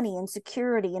have money and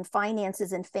security and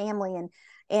finances and family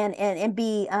and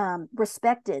be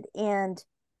respected and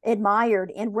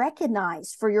admired and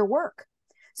recognized for your work.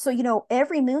 So,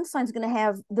 every moon sign is going to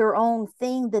have their own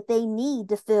thing that they need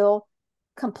to feel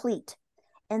complete.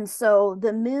 And so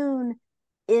the moon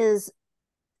is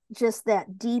just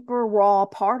that deeper, raw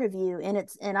part of you.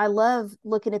 And I love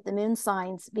looking at the moon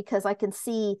signs, because I can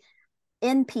see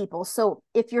in people. So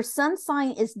if your sun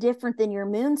sign is different than your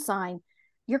moon sign,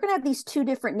 you're going to have these two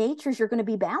different natures you're going to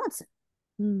be balancing.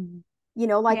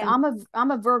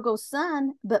 I'm a Virgo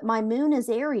sun, but my moon is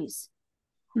Aries.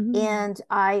 And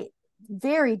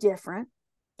very different.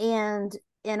 And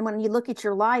when you look at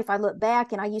your life, I look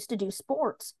back, and I used to do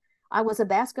sports. I was a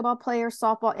basketball player,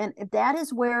 softball, and that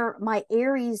is where my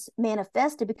Aries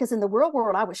manifested, because in the real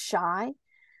world, I was shy.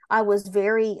 I was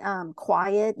very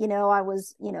quiet. I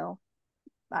was,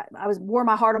 wore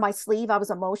my heart on my sleeve. I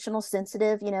was emotional,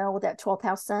 sensitive, with that 12th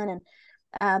house sun.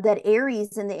 And that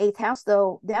Aries in the 8th house,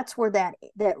 though, that's where that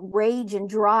rage and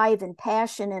drive and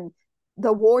passion and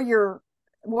the warrior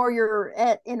warrior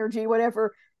energy,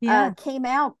 whatever, Yeah. came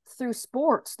out through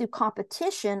sports, through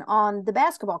competition on the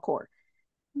basketball court.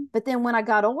 But then when I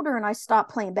got older and I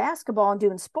stopped playing basketball and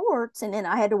doing sports, and then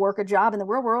I had to work a job in the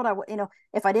real world,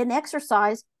 if I didn't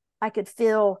exercise, I could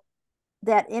feel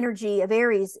that energy of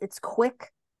Aries. It's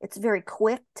quick. It's very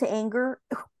quick to anger.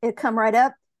 It come right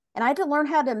up. And I had to learn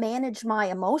how to manage my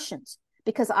emotions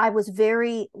because I was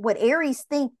what Aries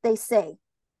think, they say.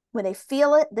 When they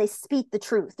feel it, they speak the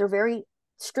truth. They're very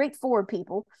straightforward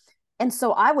people. And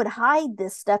so I would hide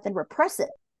this stuff and repress it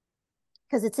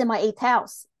because it's in my eighth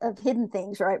house of hidden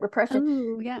things, right?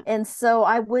 Repression. Oh, yeah. And so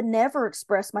I would never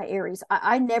express my Aries.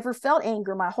 I never felt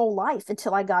anger my whole life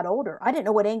until I got older. I didn't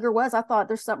know what anger was. I thought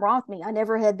there's something wrong with me. I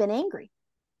never had been angry,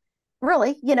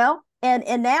 really,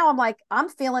 And now I'm like, I'm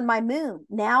feeling my moon.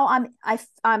 Now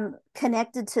I'm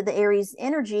connected to the Aries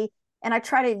energy, and I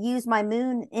try to use my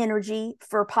moon energy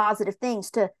for positive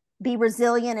things to be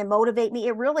resilient and motivate me.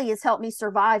 It really has helped me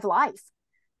survive life.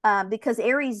 Because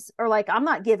Aries are like, I'm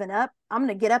not giving up. I'm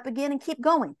going to get up again and keep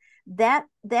going. That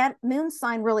moon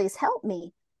sign really has helped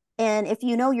me. And if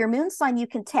you know your moon sign, you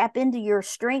can tap into your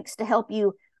strengths to help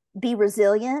you be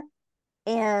resilient,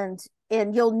 and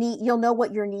you'll know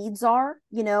what your needs are,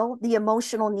 the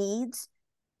emotional needs.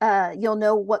 You'll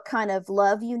know what kind of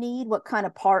love you need, what kind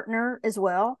of partner as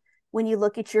well when you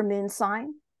look at your moon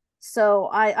sign. So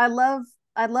I love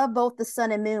both the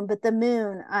sun and moon, but the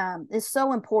moon is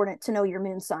so important to know your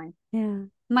moon sign. Yeah.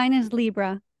 Mine is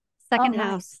Libra, Oh, second nice.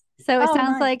 house. So it Oh,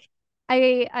 sounds nice. like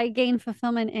I gain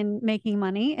fulfillment in making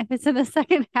money if it's in the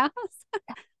second house,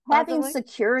 Having possibly.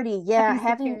 security, yeah, Having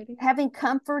having security. having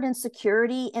comfort and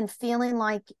security and feeling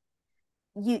like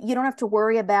you don't have to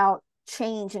worry about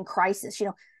change and crisis.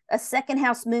 A second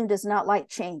house moon does not like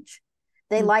change.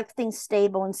 They Mm. like things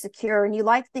stable and secure, and you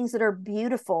like things that are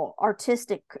beautiful,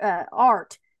 artistic,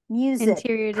 art, music,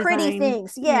 Interior pretty design.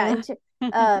 things. Yeah, Yeah.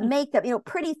 and makeup,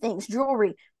 pretty things,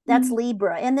 jewelry. That's Mm.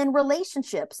 Libra. And then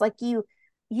relationships, like you're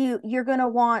going to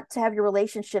want to have your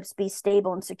relationships be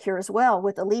stable and secure as well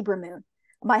with a Libra moon.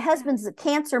 My Yeah. husband's a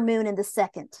Cancer moon in the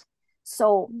second,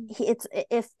 so Mm. it's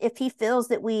if he feels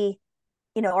that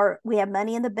or we have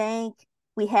money in the bank,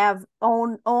 we have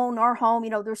own our home,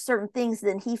 there's certain things,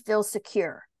 then he feels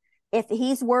secure. If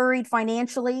he's worried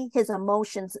financially, his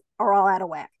emotions are all out of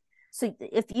whack. So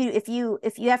if you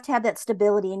have to have that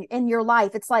stability in your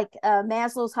life, it's like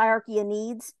Maslow's hierarchy of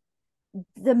needs.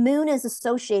 The moon is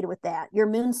associated with that, your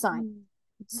moon sign. Mm.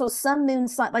 So some moon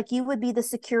sign, like you would be the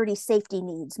security safety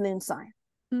needs moon sign,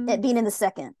 it Mm. being in the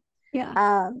second.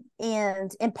 Yeah.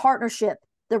 And in partnership,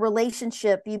 the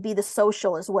relationship, you'd be the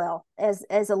social as well as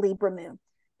a Libra moon,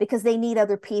 because they need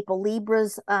other people.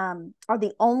 Libras are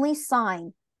the only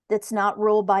sign that's not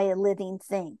ruled by a living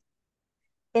thing.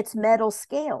 It's metal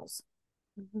scales.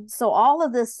 Mhm. So all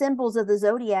of the symbols of the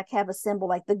zodiac have a symbol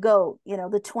like the goat,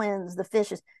 the twins, the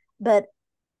fishes, but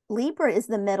Libra is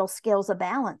the metal scales of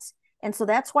balance. And so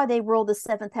that's why they rule the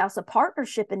seventh house of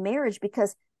partnership and marriage,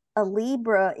 because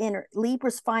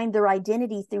Libras find their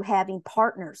identity through having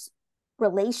partners,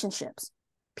 relationships,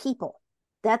 people.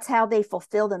 That's how they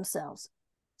fulfill themselves.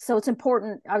 So it's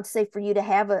important, I would say, for you to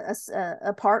have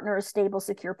a partner, a stable,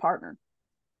 secure partner.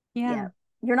 Yeah. Yeah.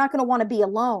 You're not going to want to be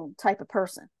alone type of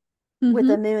person with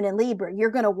Mm-hmm. a moon in Libra. You're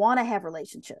going to want to have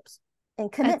relationships and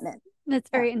That's commitment. that's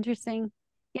Yeah. very interesting.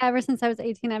 Yeah, ever since I was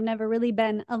 18, I've never really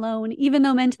been alone, even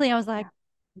though mentally I was like,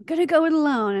 I'm gonna go it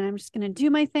alone and I'm just gonna do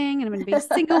my thing and I'm gonna be a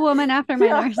single woman after my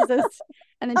Yeah. narcissist.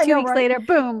 And then I two know, weeks right? later,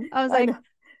 boom, I was I like,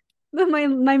 know.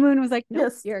 my moon was like, nope,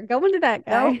 Just, you're going to that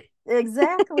nope. guy.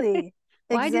 Exactly.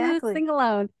 Why do this Exactly. thing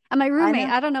alone? And my I roommate,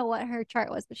 know. I don't know what her chart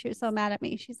was, but she was so mad at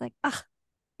me. She's like, ugh,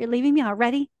 you're leaving me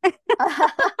already?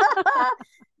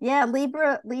 Yeah,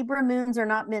 Libra moons are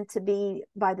not meant to be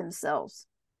by themselves.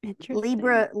 Interesting.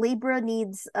 Libra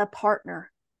needs a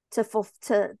partner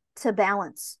to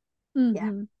balance. Yeah.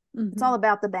 Mm-hmm. It's Mm-hmm. all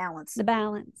about the balance. The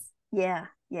balance. Yeah,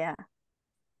 yeah.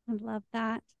 I love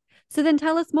that. So then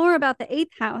tell us more about the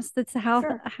eighth house. That's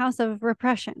Sure. a house of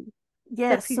repression. So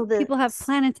Yes, so people have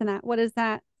planets in that. What is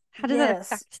that? How does that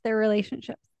yes. affect their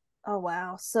relationships? Oh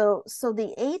wow. So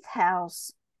the eighth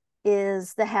house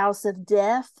is the house of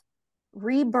death,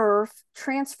 rebirth,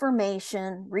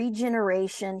 transformation,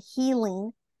 regeneration,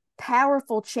 healing,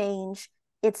 powerful change.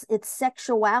 It's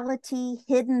sexuality,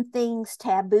 hidden things,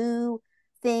 taboo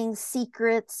things,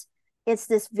 secrets. It's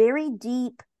this very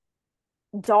deep,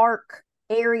 dark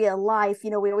area of life.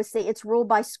 We always say it's ruled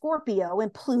by Scorpio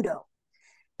and Pluto.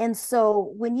 And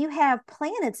so when you have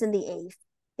planets in the eighth,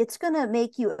 it's going to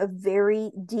make you a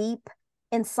very deep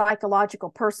and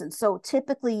psychological person. So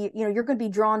typically, you're going to be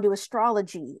drawn to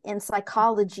astrology and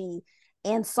psychology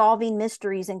and solving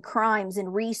mysteries and crimes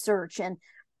and research. And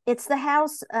it's the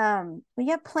house, when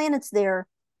you have planets there,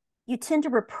 you tend to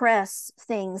repress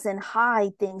things and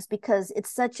hide things because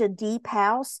it's such a deep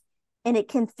house, and it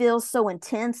can feel so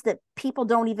intense that people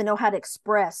don't even know how to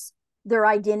express their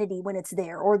identity when it's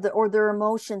there, or their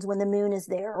emotions when the moon is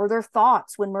there, or their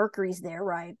thoughts when Mercury's there,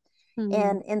 right?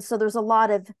 And so there's a lot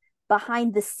of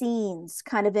behind the scenes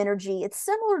kind of energy. It's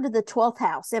similar to the 12th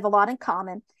house. They have a lot in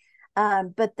common.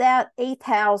 But that 8th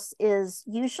house is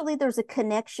usually there's a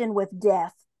connection with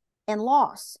death and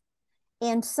loss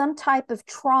and some type of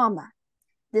trauma.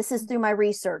 This is through my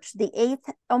research. The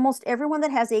 8th, almost everyone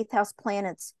that has 8th house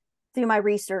planets through my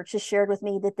research has shared with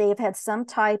me that they have had some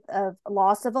type of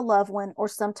loss of a loved one or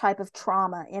some type of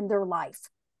trauma in their life.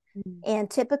 And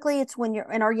typically it's when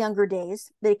you're in our younger days,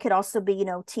 but it could also be,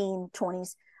 teen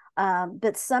 20s.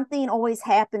 But something always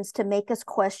happens to make us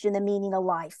question the meaning of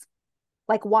life.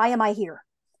 Like, why am I here?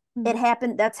 It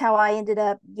happened. That's how I ended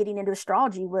up getting into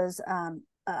astrology was,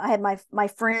 I had my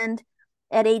friend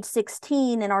at age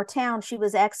 16 in our town. She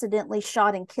was accidentally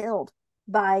shot and killed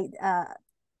by,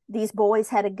 these boys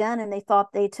had a gun, and they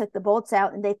thought they took the bullets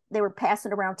out, and they were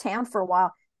passing around town for a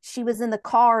while. She was in the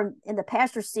car in the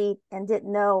passenger seat and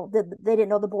didn't know that they didn't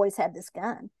know the boys had this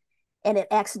gun, and it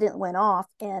accidentally went off.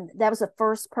 And that was the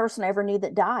first person I ever knew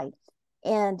that died.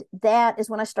 And that is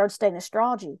when I started studying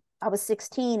astrology. I was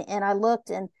 16, and I looked,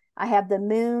 and I have the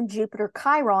moon, Jupiter,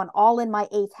 Chiron all in my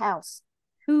 8th house.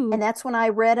 Ooh. And that's when I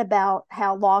read about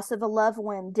how loss of a loved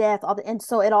one, death, and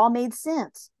so it all made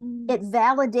sense. It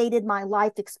validated my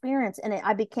life experience, and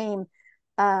I became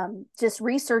just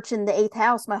researching the 8th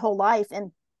house my whole life.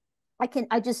 And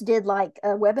I just did like a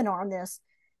webinar on this,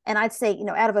 and I'd say,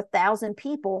 out of 1,000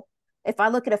 people, if I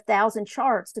look at 1,000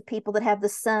 charts, the people that have the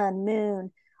sun,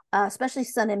 moon, especially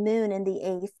sun and moon in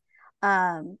the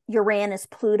 8th, Uranus,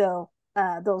 Pluto,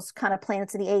 those kind of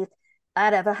planets in the 8th,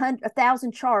 out of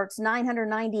 1,000 charts,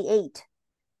 998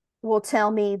 will tell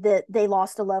me that they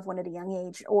lost a loved one at a young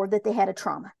age, or that they had a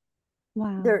trauma.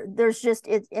 Wow. There's just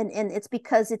it, and it's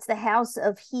because it's the house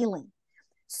of healing.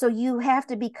 So you have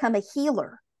to become a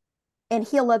healer and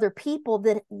heal other people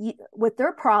with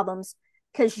their problems,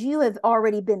 because you have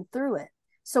already been through it.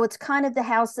 So it's kind of the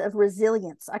house of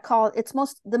resilience. I call it, it's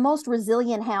the most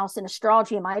resilient house in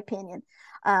astrology, in my opinion.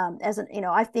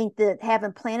 I think that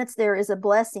having planets there is a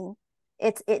blessing.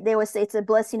 They always say it's a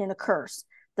blessing and a curse.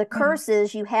 The curse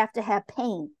is you have to have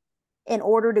pain in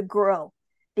order to grow,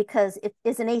 because if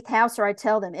it's an 8th houser, I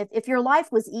tell them, if your life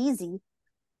was easy,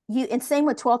 and same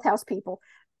with 12th house people,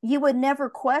 you would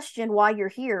never question why you're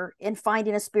here and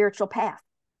finding a spiritual path.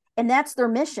 And that's their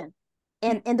mission.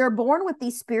 And they're born with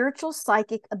these spiritual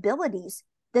psychic abilities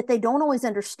that they don't always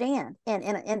understand.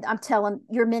 And I'm telling them,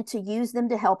 you're meant to use them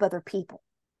to help other people.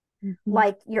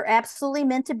 Like, you're absolutely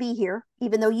meant to be here,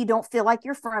 even though you don't feel like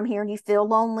you're from here and you feel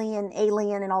lonely and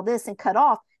alien and all this and cut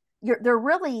off. They're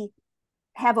really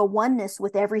have a oneness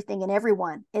with everything and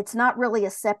everyone. It's not really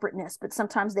a separateness, but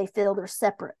sometimes they feel they're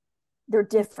separate. They're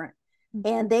different.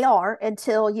 And they are,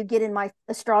 until you get in my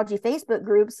astrology Facebook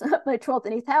groups, my 12th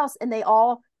and 8th house, and they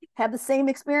all have the same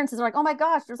experiences. They're like, oh my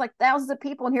gosh, there's like thousands of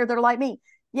people in here that are like me.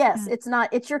 Yes,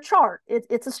 it's your chart.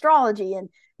 It's astrology, and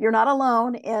you're not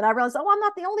alone. And I realized, I'm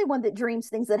not the only one that dreams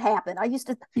things that happen. I used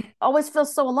to always feel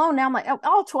so alone. Now I'm like,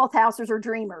 all 12th housers are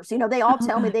dreamers. They all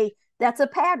tell me that's a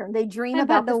pattern. They dream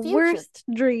about the future. Worst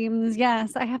dreams.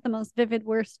 Yes, I have the most vivid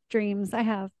worst dreams. I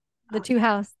have the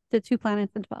two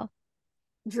planets in 12.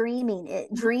 Dreaming,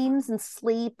 dreams and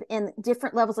sleep and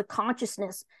different levels of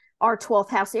consciousness are 12th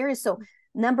house areas. So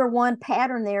number one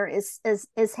pattern there is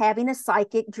having a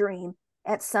psychic dream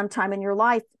at some time in your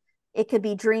life. It could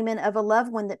be dreaming of a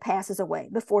loved one that passes away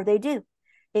before they do.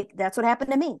 That's what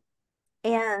happened to me.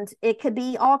 And it could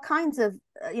be all kinds of,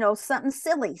 something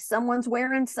silly. Someone's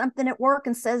wearing something at work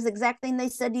and says the exact thing they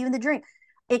said to you in the dream.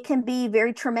 It can be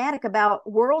very traumatic about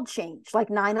world change, like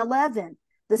 9/11,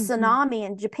 the tsunami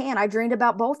in Japan. I dreamed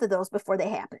about both of those before they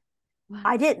happened. Wow.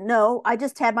 I didn't know. I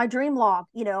just had my dream log,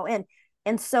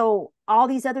 and so all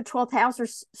these other 12th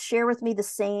housers share with me the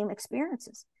same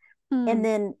experiences. And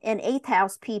then in 8th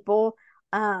house people,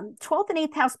 12th and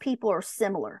 8th house people are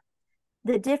similar.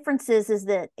 The difference is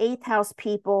that 8th house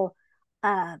people,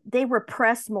 they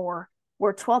repress more,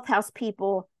 where 12th house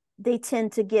people, they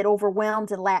tend to get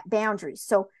overwhelmed and lack boundaries.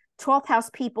 So 12th house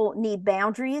people need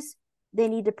boundaries. They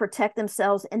need to protect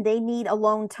themselves, and they need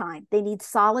alone time. They need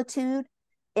solitude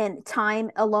and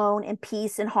time alone and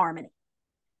peace and harmony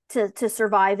to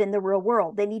survive in the real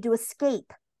world. They need to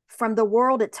escape from the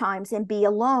world at times and be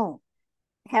alone,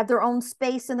 have their own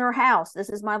space in their house. This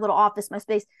is my little office, my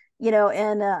space,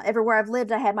 and everywhere I've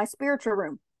lived, I had my spiritual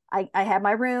room. I have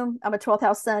my room. I'm a 12th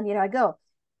house sun, I go.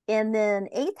 And then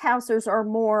eighth housers are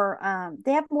more,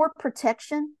 they have more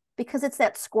protection because it's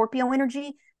that Scorpio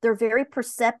energy. They're very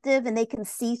perceptive and they can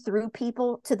see through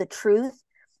people to the truth.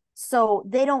 So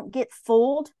they don't get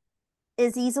fooled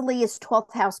as easily as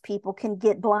 12th house people can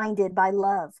get blinded by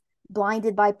love,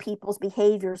 blinded by people's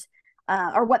behaviors,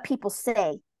 or what people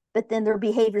say, but then their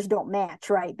behaviors don't match,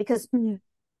 right? Because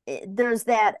there's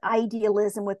that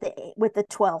idealism with the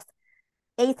 12th.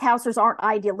 Eighth housers aren't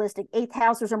idealistic. Eighth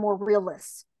housers are more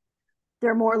realists.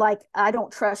 They're more like, I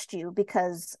don't trust you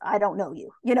because I don't know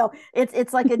you.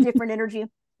 It's like a different energy,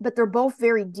 but they're both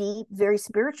very deep, very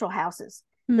spiritual houses.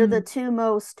 They're the two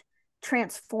most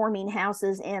transforming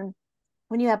houses. And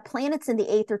when you have planets in the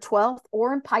 8th or 12th,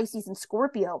 or in Pisces and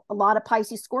Scorpio, a lot of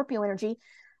Pisces Scorpio energy,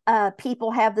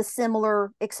 people have the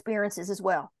similar experiences as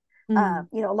well. A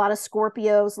lot of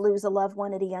Scorpios lose a loved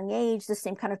one at a young age, the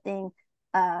same kind of thing.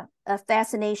 A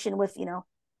fascination with,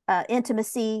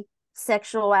 intimacy,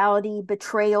 sexuality,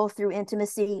 betrayal through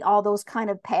intimacy, all those kind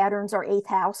of patterns are 8th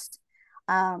house.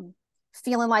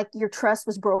 Feeling like your trust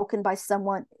was broken by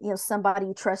someone, somebody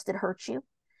you trusted hurt you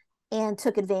and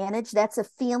took advantage. That's a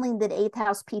feeling that 8th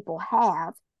house people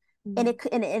have. And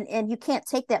you can't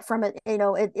take that from it.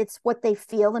 It's what they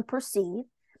feel and perceive.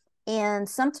 And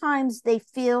sometimes they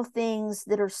feel things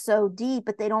that are so deep,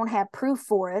 but they don't have proof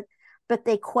for it, but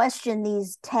they question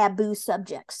these taboo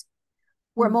subjects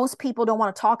where most people don't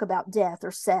want to talk about death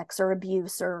or sex or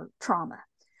abuse or trauma.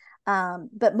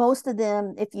 But most of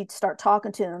them, if you start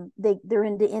talking to them, they're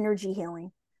into energy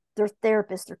healing. They're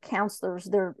therapists, they're counselors,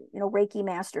 they're, Reiki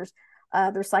masters,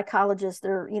 they're psychologists,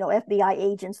 they're, FBI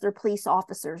agents, they're police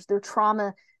officers, they're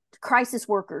trauma crisis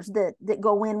workers that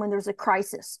go in when there's a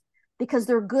crisis because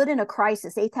they're good in a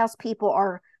crisis. 8th house people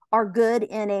are good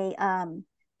in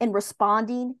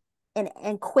responding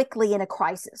and quickly in a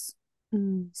crisis.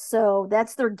 So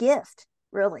that's their gift,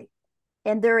 really.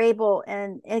 And they're able,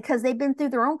 and because they've been through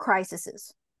their own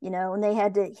crises, and they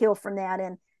had to heal from that.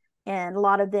 And a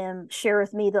lot of them share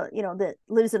with me that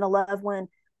losing a loved one,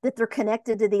 that they're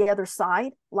connected to the other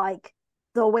side. Like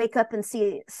they'll wake up and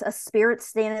see a spirit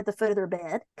standing at the foot of their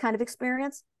bed kind of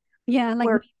experience. Yeah,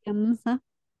 like mediums, huh?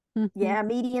 Yeah,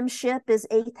 mediumship is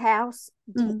 8th house,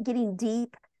 getting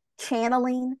deep,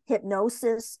 channeling,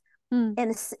 hypnosis. And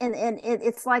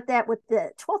it's like that with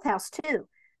the 12th house too.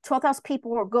 12th house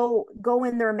people will go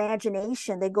in their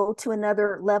imagination. They go to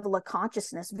another level of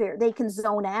consciousness. They can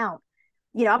zone out.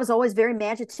 I was always very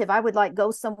imaginative. I would like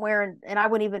go somewhere and I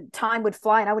wouldn't even, time would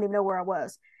fly and I wouldn't even know where I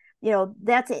was.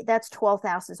 That's 12th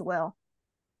house as well.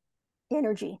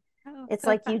 Energy. It's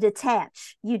like you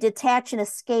detach and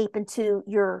escape into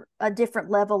a different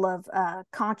level of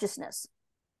consciousness.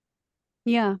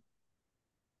 Yeah.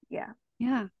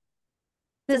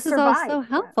 This is all so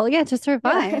helpful. Yeah, to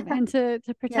survive and to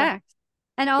protect.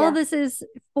 And all of this is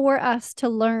for us to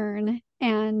learn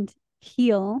and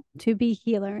heal, to be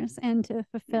healers and to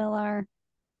fulfill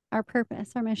our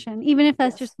purpose, our mission. Even if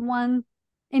that's just one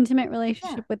intimate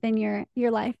relationship within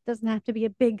your life, doesn't have to be a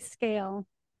big scale.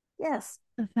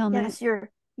 Fulfillment. Yes,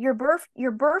 your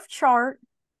birth chart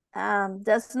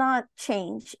does not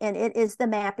change, and it is the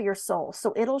map of your soul.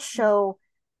 So it'll show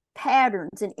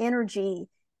patterns and energy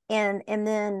and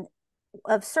then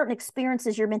of certain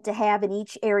experiences you're meant to have in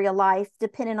each area of life,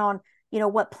 depending on,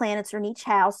 what planets are in each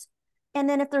house. And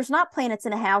then if there's not planets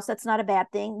in a house, that's not a bad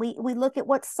thing. We look at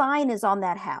what sign is on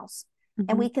that house,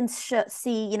 and we can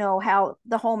see, how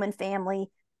the home and family,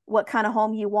 what kind of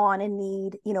home you want and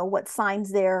need, what signs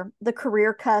there, the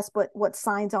career cusp, what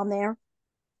signs on there.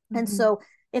 And so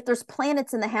if there's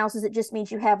planets in the houses, it just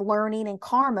means you have learning and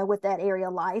karma with that area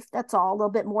of life. That's all, a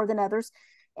little bit more than others.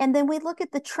 And then we look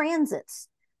at the transits.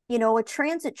 A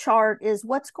transit chart is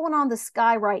what's going on in the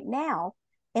sky right now.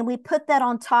 And we put that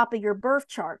on top of your birth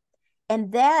chart.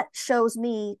 And that shows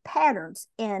me patterns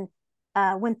and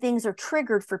when things are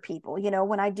triggered for people.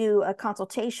 When I do a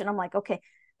consultation, I'm like, okay,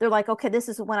 they're like, okay, this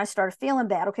is when I started feeling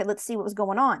bad. Okay, let's see what was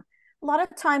going on. A lot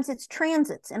of times it's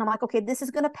transits. And I'm like, okay, this is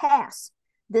going to pass.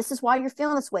 This is why you're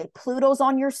feeling this way. Pluto's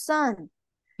on your sun.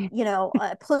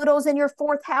 Pluto's in your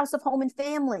 4th house of home and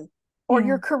family. Or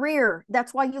your career.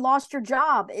 That's why you lost your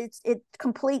job. It's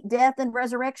complete death and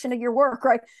resurrection of your work,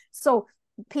 right? So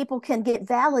people can get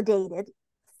validated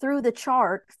through the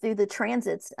chart, through the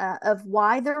transits of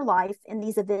why their life and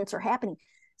these events are happening.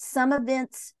 Some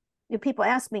events, people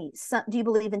ask me, do you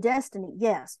believe in destiny?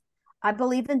 Yes, I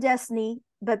believe in destiny,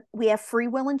 but we have free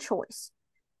will and choice.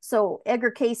 So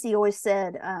Edgar Cayce always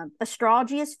said,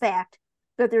 astrology is fact,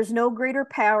 but there's no greater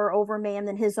power over man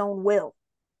than his own will.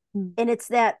 Mm. And it's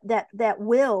that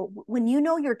will, when you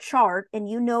know your chart and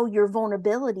you know your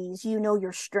vulnerabilities, you know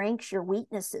your strengths, your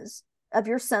weaknesses of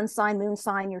your sun sign, moon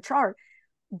sign, your chart,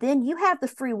 then you have the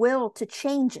free will to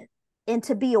change it and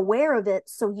to be aware of it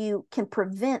so you can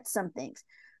prevent some things.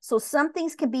 So some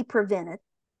things can be prevented,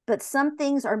 but some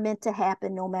things are meant to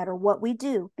happen no matter what we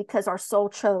do, because our soul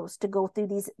chose to go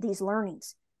through these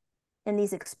learnings and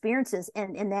these experiences,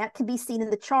 and that can be seen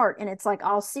in the chart. And it's like,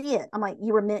 I'll see it. I'm like,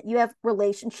 you were meant, you have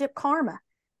relationship karma.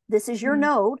 This is your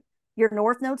node, your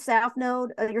north node, south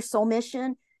node, your soul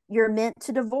mission. You're meant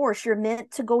to divorce, you're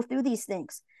meant to go through these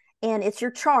things, and it's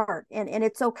your chart, and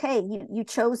it's okay. You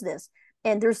chose this.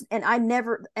 And I've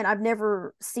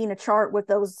never seen a chart with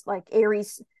those like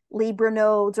Aries, Libra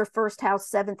nodes, or first house,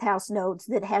 seventh house nodes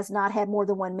that has not had more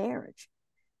than one marriage,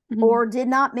 Mm-hmm. or did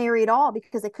not marry at all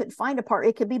because they couldn't find a partner.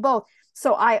 It could be both.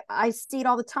 So I see it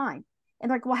all the time. And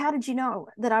like, well, how did you know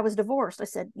that I was divorced? I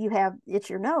said, it's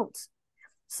your notes.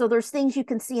 So there's things you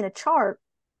can see in a chart.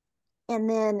 And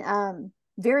then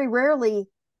very rarely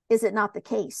is it not the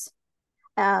case.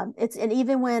 And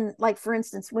even when, like, for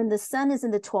instance, when the sun is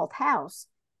in the 12th house,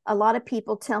 a lot of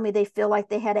people tell me they feel like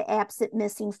they had an absent,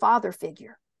 missing father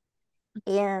figure.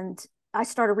 And I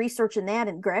started researching that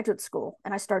in graduate school,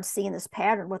 and I started seeing this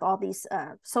pattern with all these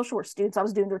social work students. I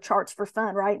was doing their charts for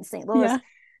fun, right, in St. Louis,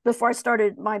 before I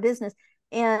started my business.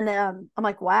 And I'm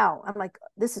like, wow, I'm like,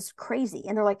 this is crazy.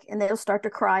 And they're like, and they'll start to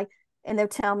cry, and they'll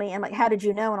tell me, I'm like, how did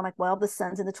you know? And I'm like, well, the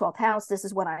sun's in the 12th house. This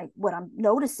is what I'm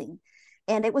noticing.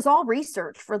 And it was all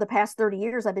research for the past 30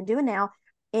 years I've been doing now.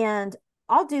 And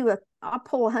I'll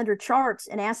pull 100 charts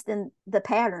and ask them the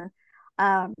pattern.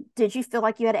 Did you feel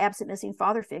like you had an absent, missing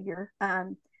father figure?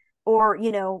 Or,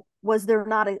 was there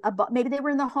not maybe they were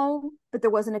in the home, but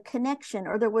there wasn't a connection,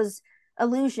 or there was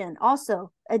illusion.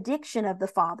 Also, addiction of the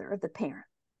father, of the parent,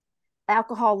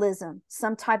 alcoholism,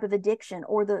 some type of addiction,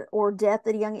 or death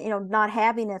at a young, not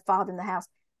having a father in the house.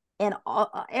 And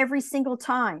every single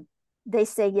time they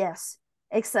say yes.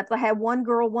 Except I had one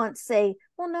girl once say,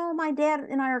 well, no, my dad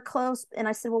and I are close. And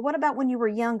I said, well, what about when you were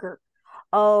younger?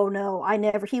 Oh no,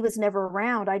 he was never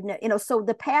around. So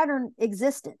the pattern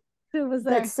existed. It was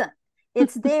But there.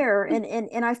 it's there.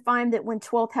 And I find that when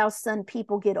 12th house sun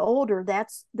people get older,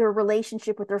 that's their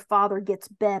relationship with their father gets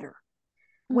better.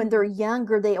 When they're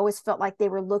younger, they always felt like they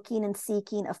were looking and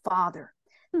seeking a father.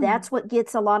 That's what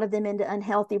gets a lot of them into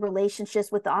unhealthy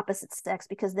relationships with the opposite sex,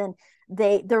 because then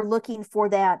they're looking for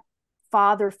that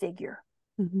father figure,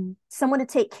 someone to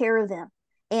take care of them.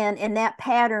 And that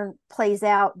pattern plays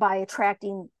out by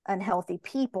attracting unhealthy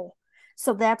people.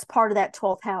 So that's part of that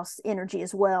 12th house energy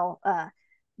as well.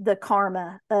 The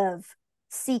karma of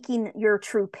seeking your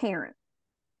true parent,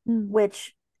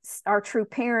 which our true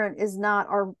parent is not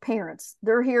our parents.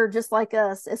 They're here just like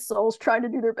us as souls trying to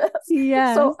do their best.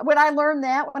 Yes. So when I learned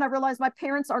that, when I realized my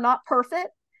parents are not perfect,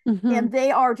 and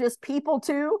they are just people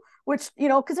too, which,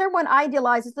 because everyone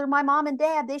idealizes, they're my mom and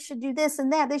dad, they should do this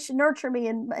and that, they should nurture me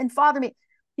and father me.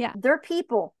 Yeah. They're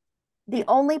people. The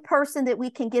only person that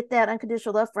we can get that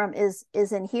unconditional love from is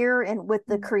in here and with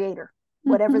the creator,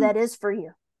 whatever that is for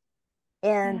you.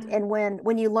 And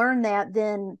when you learn that,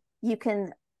 then you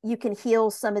can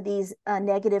heal some of these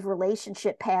negative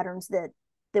relationship patterns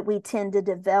that we tend to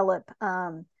develop,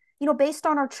 based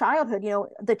on our childhood.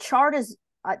 The chart is,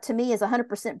 to me, is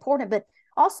 100% important, but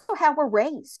also how we're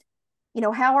raised,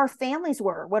 how our families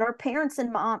were, what our parents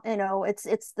and mom,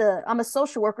 I'm a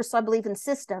social worker, so I believe in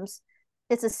systems.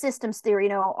 It's a systems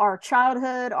theory. Our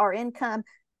childhood, our income,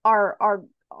 our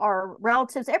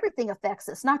relatives, everything affects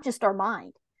us, not just our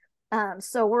mind.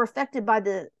 So we're affected by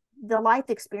the life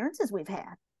experiences we've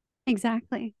had.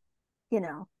 Exactly.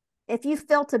 If you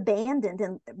felt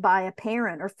abandoned by a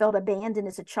parent, or felt abandoned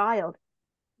as a child,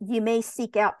 you may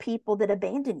seek out people that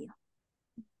abandon you.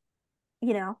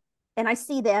 And I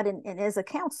see that in as a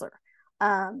counselor.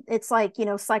 It's like,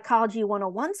 psychology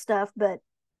 101 stuff, but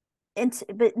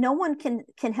no one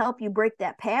can help you break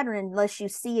that pattern unless you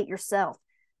see it yourself.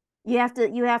 You have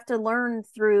to learn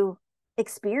through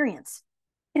experience.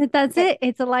 That's it.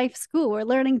 It's a life school. We're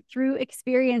learning through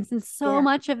experience, and so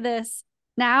much of this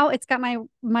now, it's got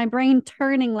my brain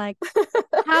turning like,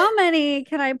 how many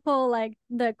can I pull, like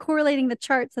the correlating the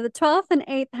charts of the 12th and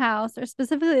 8th house, or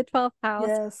specifically the 12th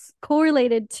house,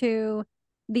 correlated to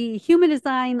the human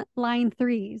design line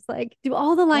threes. Like, do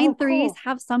all the line threes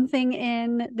have something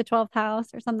in the 12th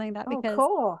house or something like that?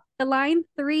 Because the line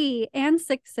 3 and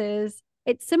 6s,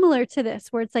 it's similar to this,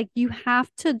 where it's like you have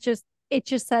to it's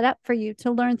just set up for you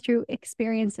to learn through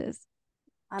experiences,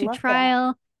 to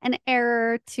trial and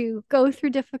error, to go through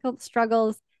difficult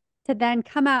struggles, to then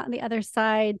come out on the other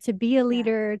side, to be a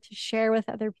leader, to share with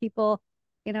other people.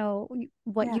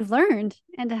 what Yeah. you've learned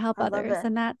and to help I love others. it.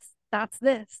 And that's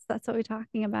what we're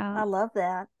talking I about. love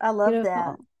that. I love that.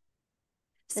 Beautiful.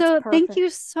 It's So thank perfect. you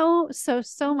so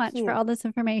Thank much for you. all this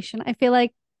information. I feel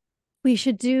like we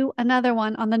should do another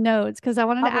one on the nodes because I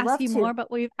wanted I to would ask love you more, to. but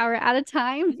we're out of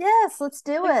time. Yes, let's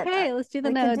do it. Okay, let's do the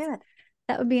We can nodes. do it.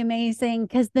 That would be amazing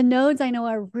because the nodes I know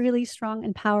are really strong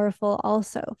and powerful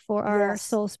also for our Yes.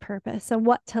 soul's purpose and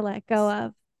what to let go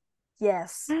of.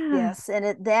 Yes. Ah. Yes.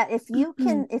 And that if you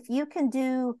can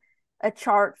do a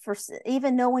chart for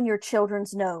even knowing your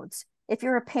children's nodes, if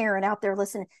you're a parent out there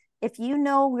listening, if you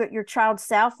know what your child's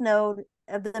south node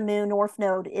of the moon, north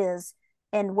node is,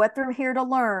 and what they're here to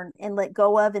learn and let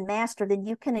go of and master, then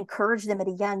you can encourage them at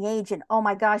a young age. And oh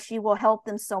my gosh, you will help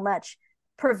them so much,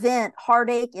 prevent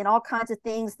heartache and all kinds of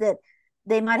things that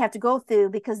they might have to go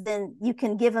through, because then you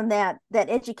can give them that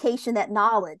education, that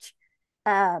knowledge.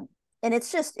 And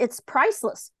it's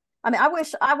priceless. I mean, I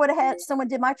wish I would have had someone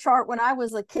did my chart when I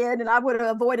was a kid, and I would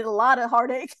have avoided a lot of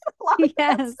heartache, a lot of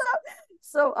that Yes. stuff.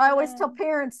 So I always Yeah. tell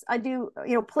parents, I do,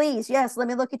 please, yes, let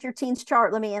me look at your teen's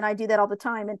chart. And I do that all the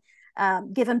time,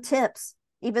 and give them tips.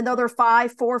 Even though they're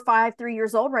 4, 5, 3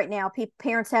 years old right now,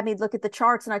 parents have me look at the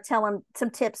charts, and I tell them some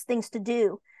tips, things to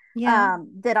do, Yeah.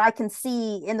 that I can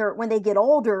see when they get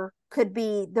older could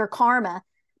be their karma,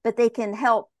 but they can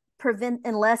help prevent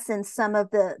and lessen some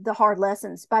of the hard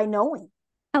lessons by knowing.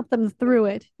 Help them through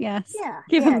it. Yes. Yeah,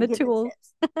 Give them yeah, the give the tools.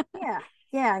 tips. Yeah,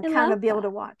 yeah, and I kind love of be able to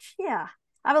that. watch. Yeah,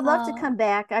 I would love to Oh, come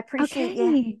back. I appreciate you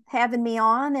okay. having me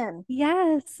on. And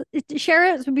Yes. Share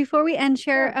it before we end.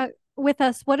 Share sure. with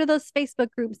us. What are those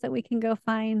Facebook groups that we can go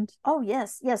find? Oh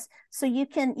yes, yes. So you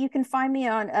can find me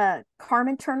on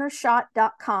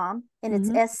carmenturnerschott.com, and it's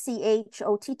Mm-hmm.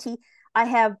 SCHOTT. I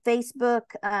have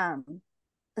Facebook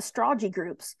astrology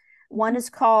groups. One is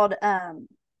called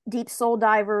Deep Soul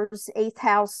Divers 8th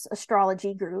House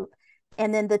Astrology Group,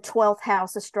 and then the 12th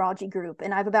House Astrology Group.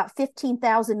 And I have about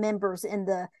 15,000 members in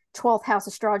the 12th House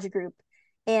Astrology Group.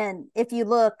 And if you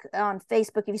look on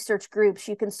Facebook, if you search groups,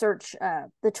 you can search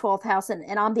the 12th house,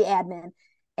 and I'm the admin,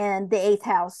 and the 8th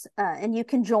house, and you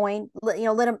can join.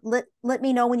 Let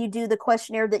me know when you do the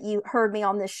questionnaire that you heard me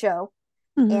on this show,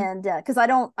 Mm-hmm. and because I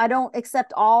don't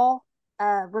accept all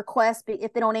requests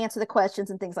if they don't answer the questions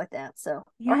and things like that. So,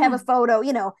 or have Yeah. a photo, I'm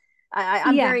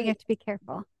Yeah. You very, have to be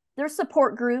careful. there's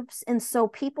support groups, and so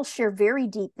people share very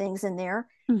deep things in there,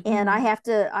 and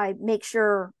Mm-hmm. I make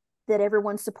sure that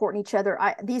everyone's supporting each other.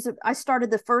 I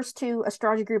started the first 2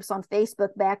 astrology groups on Facebook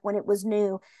back when it was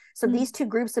new, so Mm-hmm. these 2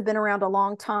 groups have been around a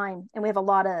long time, and we have a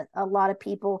lot of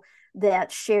people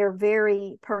that share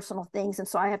very personal things, and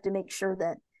so I have to make sure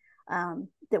that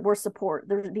that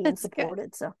they're being That's good.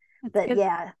 supported. So, That's but good.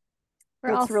 yeah,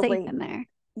 We're all it's safe really, in there.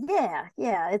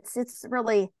 yeah, it's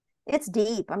really, it's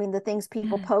deep. I mean, the things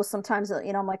people Yeah. post sometimes,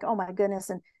 I'm like, oh my goodness.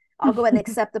 And I'll go ahead and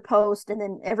accept the post, and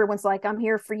then everyone's like, I'm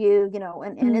here for you,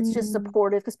 and it's just Mm.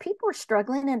 supportive, because people are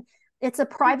struggling, and it's a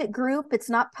private group. It's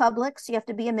not public. So you have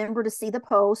to be a member to see the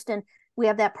post, and we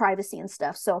have that privacy and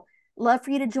stuff. So love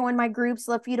for you to join my groups.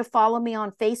 Love for you to follow me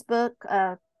on Facebook,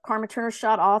 Carmen Turner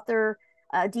Schott, author.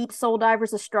 Deep Soul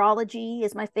Divers Astrology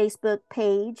is my Facebook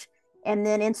page, and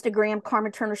then Instagram,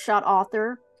 Carmen Turner Schott,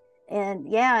 author. And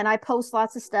yeah, and I post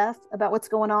lots of stuff about what's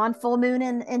going on. Full moon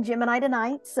in Gemini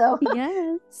tonight. So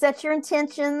Yes. set your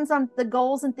intentions on the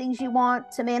goals and things you want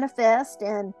to manifest,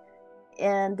 and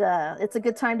it's a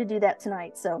good time to do that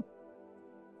tonight. So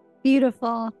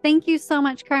Beautiful. Thank you so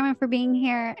much, Carmen, for being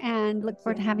here, and look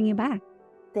forward to having you back.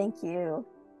 thank you.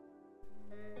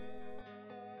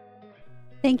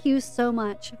 Thank you so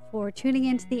much for tuning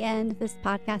in to the end of this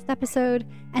podcast episode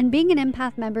and being an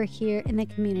empath member here in the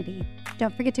community.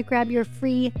 Don't forget to grab your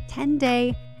free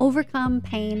 10-day Overcome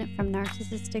Pain from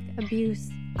Narcissistic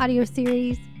Abuse audio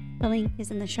series. The link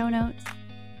is in the show notes.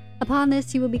 Upon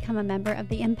this, you will become a member of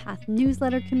the Empath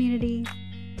newsletter community.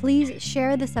 Please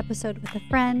share this episode with a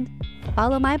friend,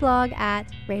 follow my blog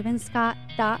at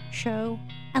ravenscott.show,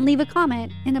 and leave a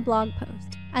comment in a blog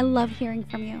post. I love hearing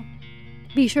from you.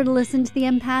 Be sure to listen to the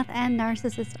Empath and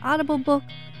Narcissist Audible book,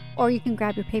 or you can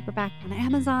grab your paperback on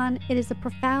Amazon. It is a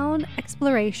profound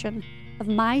exploration of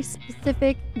my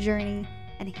specific journey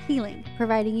and healing,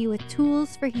 providing you with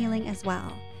tools for healing as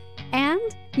well. And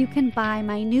you can buy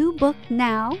my new book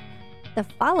now, the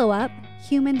follow-up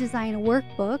Human Design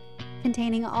Workbook,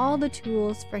 containing all the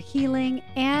tools for healing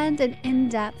and an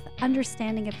in-depth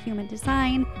understanding of human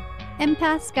design,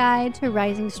 Empath's Guide to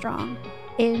Rising Strong,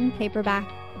 in paperback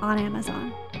on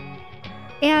Amazon.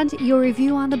 And your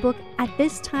review on the book at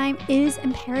this time is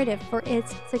imperative for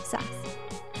its success.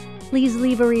 Please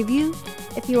leave a review.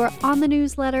 If you are on the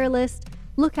newsletter list,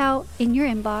 Look out in your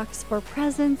inbox for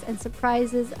presents and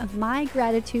surprises of my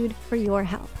gratitude for your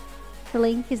help. The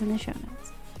link is in the show notes.